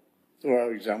 there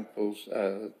are examples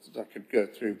that I could go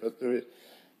through, but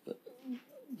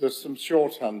there's some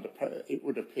shorthand, it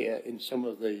would appear, in some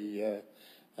of the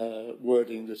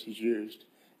wording that is used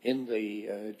in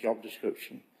the job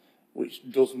description,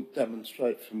 which doesn't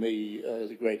demonstrate for me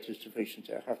the greatest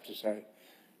efficiency, I have to say.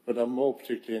 But I'm more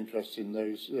particularly interested in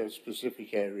those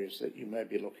specific areas that you may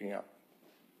be looking at.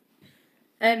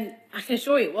 I can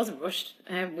assure you it wasn't rushed.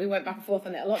 We went back and forth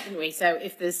on it a lot, didn't we? So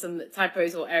if there's some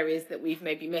typos or areas that we've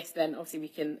maybe missed, then obviously we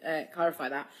can clarify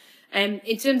that.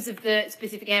 In terms of the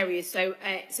specific areas, so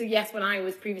yes, when I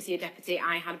was previously a deputy,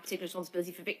 I had a particular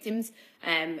responsibility for victims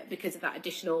because of that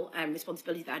additional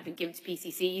responsibility that had been given to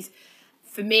PCCs.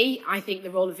 For me, I think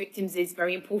the role of victims is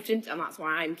very important, and that's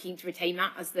why I'm keen to retain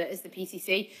that as the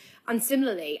PCC. And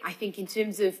similarly, I think in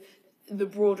terms of the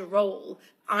broader role,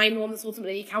 I'm the one that's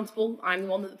ultimately accountable. I'm the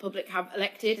one that the public have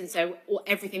elected, and so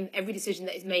every decision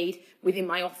that is made within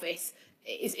my office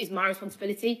is my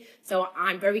responsibility. So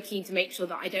I'm very keen to make sure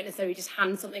that I don't necessarily just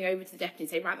hand something over to the deputy and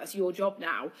say, right, that's your job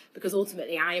now, because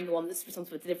ultimately I am the one that's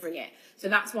responsible for delivering it. So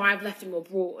that's why I've left it more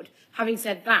broad. Having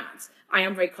said that, I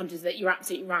am very conscious that you're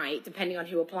absolutely right. Depending on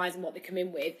who applies and what they come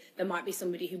in with, there might be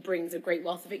somebody who brings a great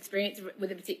wealth of experience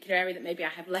with a particular area that maybe I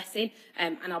have less in,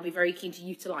 and I'll be very keen to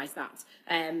utilise that.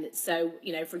 So,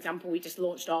 you know, for example, we just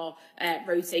launched our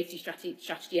road safety strategy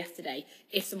yesterday.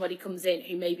 If somebody comes in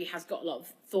who maybe has got a lot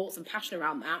of thoughts and passion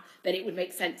around that, then it would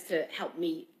make sense to help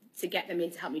me to get them in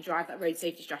to help me drive that road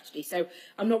safety strategy. So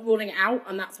I'm not ruling it out,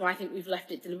 and that's why I think we've left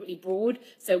it deliberately broad,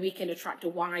 so we can attract a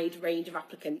wide range of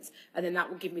applicants, and then that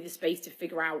will give me the space to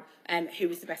figure out who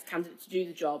is the best candidate to do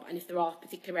the job, and if there are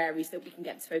particular areas that we can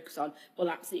get to focus on, we'll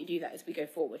absolutely do that as we go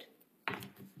forward.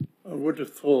 I would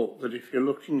have thought that if you're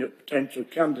looking at potential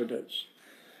candidates,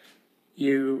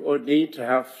 you would need to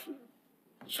have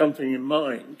something in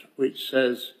mind which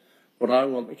says what I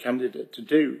want the candidate to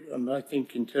do. And I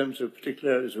think in terms of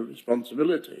particular areas of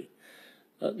responsibility,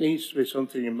 that needs to be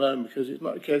something in mind, because it's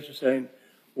not a case of saying,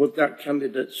 would that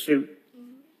candidate suit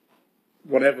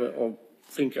whatever or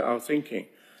think our thinking,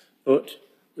 but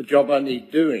the job I need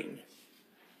doing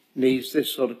needs this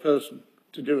sort of person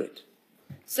to do it.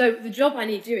 So the job I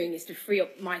need doing is to free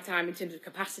up my time in terms of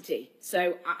capacity.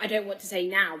 So I don't want to say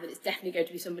now that it's definitely going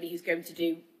to be somebody who's going to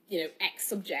do, you know, X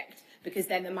subject, because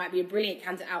then there might be a brilliant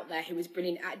candidate out there who is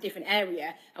brilliant at a different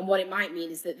area, and what it might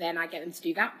mean is that then I get them to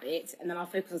do that bit, and then I'll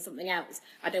focus on something else.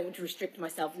 I don't want to restrict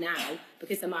myself now,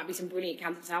 because there might be some brilliant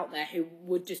candidates out there who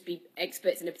would just be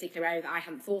experts in a particular area that I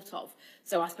hadn't thought of.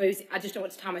 So I suppose I just don't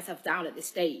want to tie myself down at this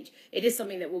stage. It is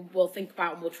something that we'll think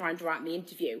about and we'll try and draw out in the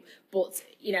interview, but,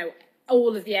 you know,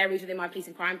 all of the areas within my police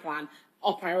and crime plan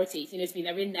are priorities. You know what I mean?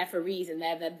 They're in there for a reason.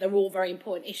 They're all very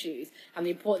important issues. And the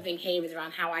important thing here is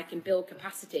around how I can build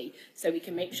capacity so we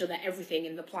can make sure that everything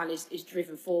in the plan is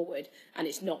driven forward, and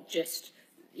it's not just,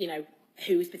 you know,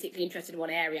 who is particularly interested in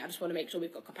one area. I just want to make sure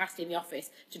we've got capacity in the office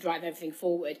to drive everything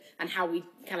forward, and how we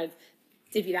kind of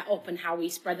divvy that up and how we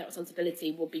spread that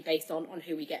responsibility will be based on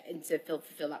who we get in to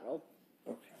fulfil that role.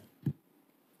 Okay.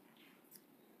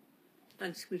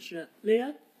 Thanks, Commissioner.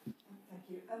 Leah? Thank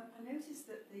you. I noticed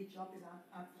that the job is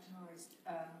advertised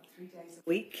 3 days a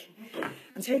week.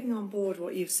 And taking on board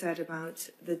what you've said about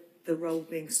the role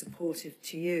being supportive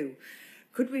to you,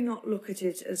 could we not look at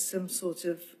it as some sort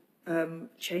of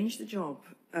change the job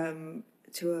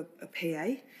to a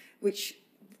PA, which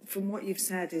from what you've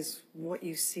said is what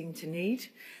you seem to need,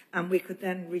 and we could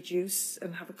then reduce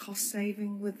and have a cost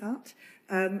saving with that?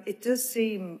 It does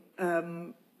seem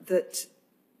that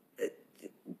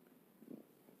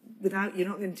without, you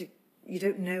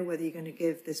don't know whether you're going to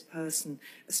give this person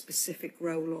a specific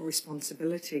role or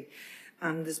responsibility.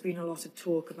 And there's been a lot of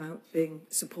talk about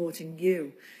supporting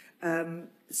you.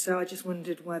 So I just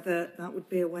wondered whether that would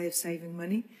be a way of saving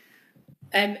money.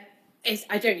 I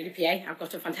don't need a PA. I've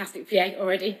got a fantastic PA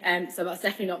already, so that's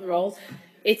definitely not the role.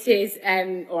 It is,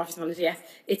 or office manager, yes.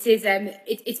 It is.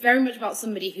 It's very much about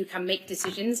somebody who can make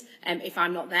decisions if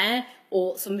I'm not there,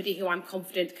 or somebody who I'm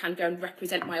confident can go and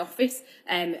represent my office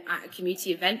at a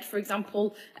community event, for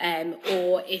example,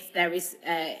 or if there is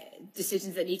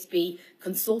decisions that need to be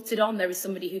consulted on, there is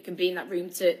somebody who can be in that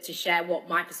room to share what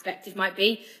my perspective might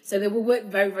be. So they will work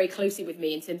very, very closely with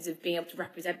me in terms of being able to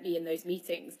represent me in those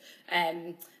meetings.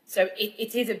 So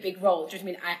it is a big role. Do you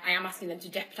know what I mean? I am asking them to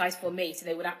deputise for me, so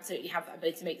they would absolutely have that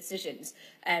ability to make decisions.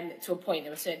 To a point,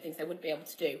 there are certain things they wouldn't be able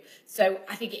to do. So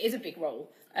I think it is a big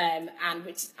role, and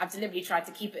which I've deliberately tried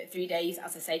to keep it at 3 days,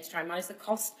 as I say, to try and manage the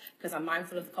cost, because I'm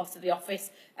mindful of the cost of the office.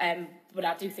 But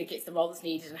I do think it's the role that's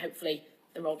needed, and hopefully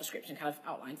the role description kind of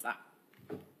outlines that.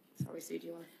 Sorry, Sue, do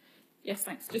you want to? Yes,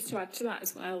 thanks. Just to add to that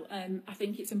as well, I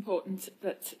think it's important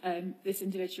that this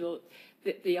individual,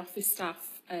 that the office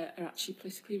staff are actually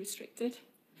politically restricted.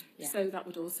 Yeah. So that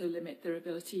would also limit their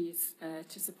abilities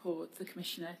to support the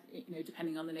Commissioner, you know,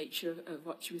 depending on the nature of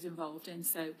what she was involved in.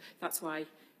 So that's why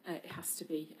it has to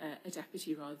be a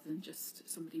deputy rather than just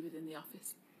somebody within the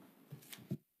office.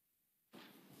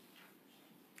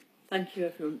 Thank you,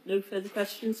 everyone. No further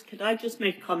questions. Could I just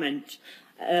make a comment?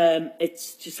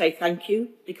 It's to say thank you,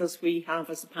 because we have,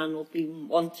 as a panel, been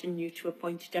wanting you to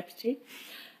appoint a deputy.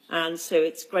 And so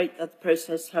it's great that the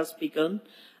process has begun.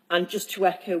 And just to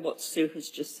echo what Sue has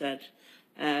just said,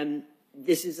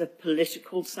 this is a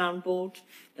political soundboard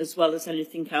as well as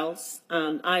anything else.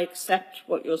 And I accept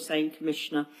what you're saying,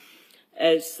 Commissioner,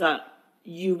 is that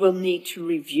you will need to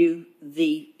review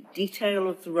the detail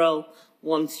of the role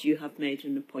once you have made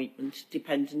an appointment,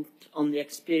 dependent on the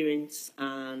experience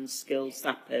and skills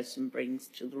that person brings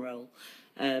to the role.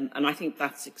 And I think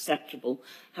that's acceptable.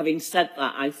 Having said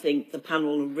that, I think the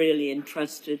panel are really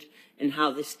interested in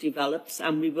how this develops,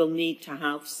 and we will need to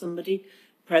have somebody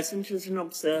present as an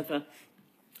observer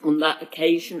on that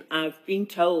occasion. I've been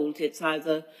told it's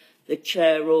either the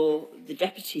chair or the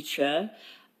deputy chair,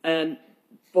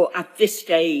 but at this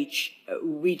stage,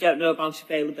 we don't know about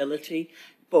availability,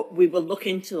 but we will look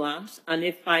into that, and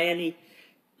if by any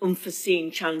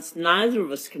unforeseen chance neither of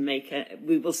us can make it,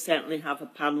 we will certainly have a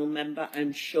panel member,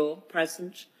 I'm sure,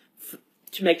 present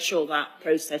to make sure that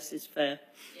process is fair.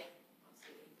 Yeah,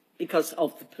 because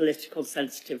of the political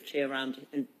sensitivity around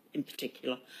it in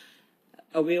particular.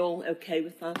 Are we all okay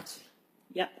with that?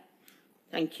 Yeah.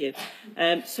 Thank you.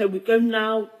 So we go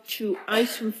now to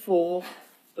item 4,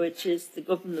 which is the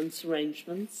governance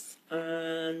arrangements.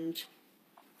 And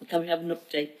can we have an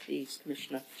update, please,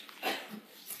 Commissioner?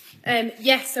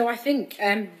 Yes, so I think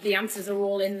the answers are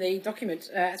all in the document.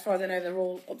 As far as I know, they're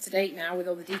all up to date now with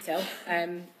all the detail.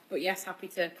 But yes, happy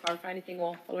to clarify anything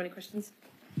or follow any questions.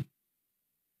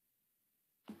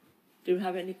 Do we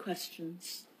have any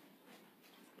questions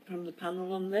from the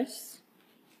panel on this?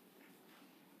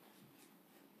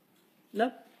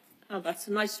 No? Oh, that's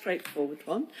a nice straightforward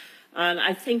one. And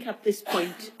I think at this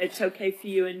point it's okay for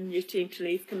you and your team to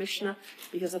leave, Commissioner,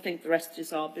 because I think the rest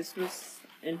is our business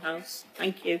in-house.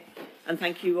 Thank you. And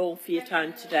thank you all for your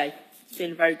time today. It's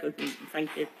been a very good meeting.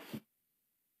 Thank you.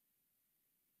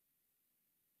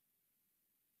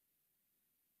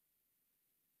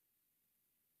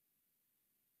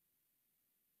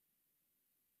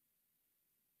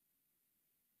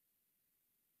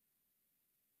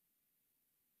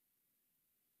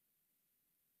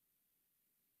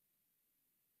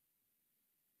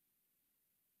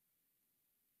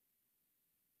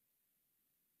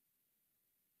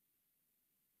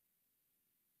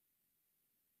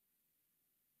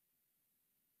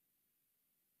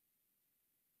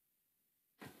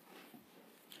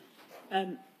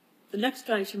 The next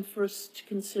item for us to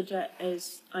consider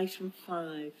is item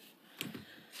 5.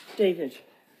 David,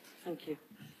 thank you.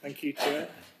 Thank you, Chair.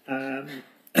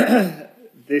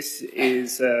 This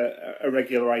is a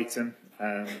regular item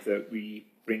that we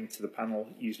bring to the panel,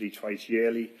 usually twice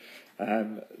yearly.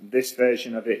 This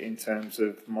version of it, in terms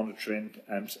of monitoring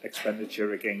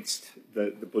expenditure against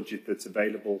the budget that's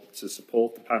available to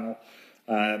support the panel,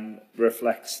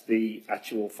 reflects the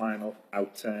actual final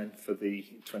outturn for the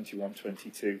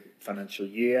 21-22 financial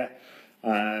year.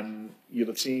 You'll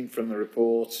have seen from the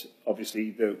report,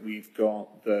 obviously, that we've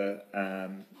got the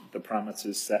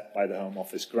parameters set by the Home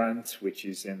Office grant, which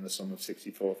is in the sum of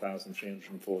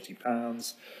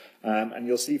 £64,340. And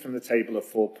you'll see from the table of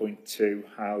 4.2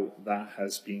 how that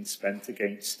has been spent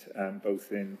against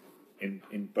both in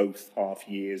both half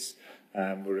years.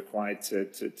 We're required to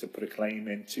put a claim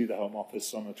into the Home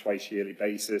Office on a twice yearly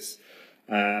basis.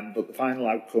 But the final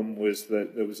outcome was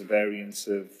that there was a variance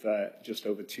of just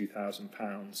over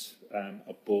 £2,000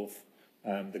 above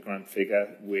the grant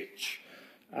figure, which,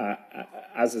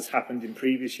 as has happened in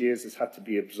previous years, has had to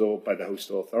be absorbed by the host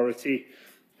authority.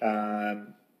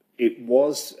 It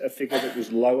was a figure that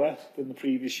was lower than the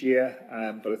previous year,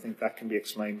 but I think that can be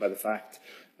explained by the fact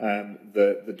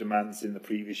the demands in the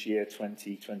previous year,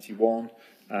 2021,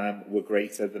 were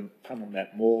greater. The panel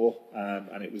met more,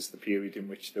 and it was the period in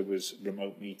which there was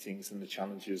remote meetings and the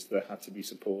challenges that had to be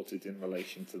supported in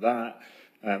relation to that.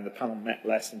 The panel met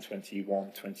less in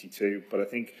 21-22, but I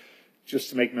think just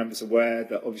to make members aware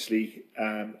that obviously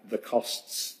the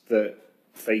costs that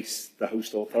face the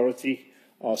host authority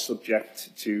are subject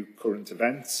to current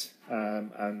events,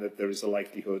 and that there is a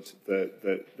likelihood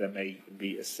that there may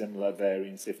be a similar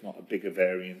variance, if not a bigger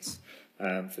variance,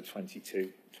 for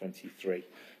 22-23.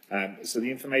 So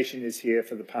the information is here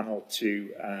for the panel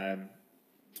to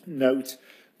note,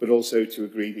 but also to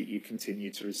agree that you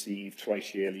continue to receive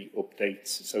twice yearly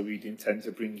updates. So we'd intend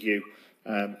to bring you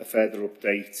a further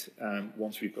update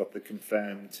once we've got the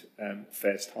confirmed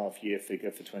first half year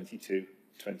figure for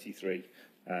 22-23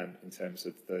 in terms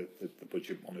of the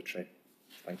budget monitoring.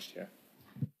 Thanks, Chair.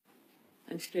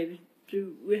 Thanks, David.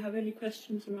 Do we have any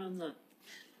questions around that?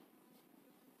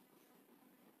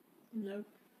 No.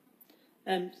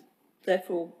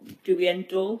 Therefore, do we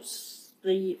endorse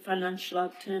the financial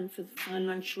outturn for the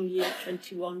financial year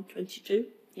 21-22?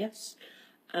 Yes.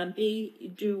 And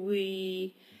B, do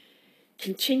we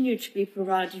continue to be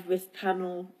provided with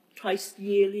panel twice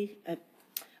yearly,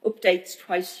 updates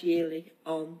twice yearly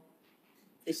on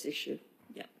this issue?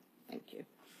 Yeah, thank you.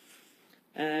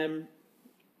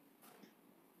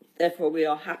 Therefore, we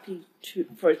are happy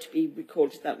for it to be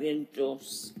recorded that we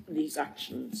endorse these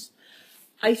actions.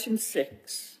 Item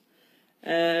 6.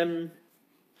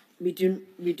 We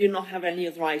do not have any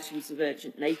other items of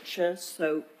urgent nature,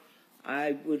 so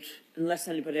I would, unless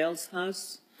anybody else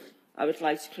has, I would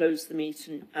like to close the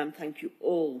meeting and thank you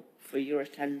all for your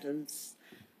attendance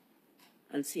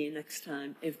and see you next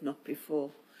time, if not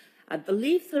before. I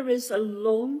believe there is a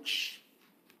launch,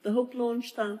 the hub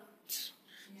launch that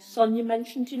Sonia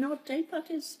mentioned. Do you know what date that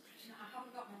is? I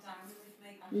haven't got my diary with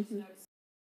me. I just know it's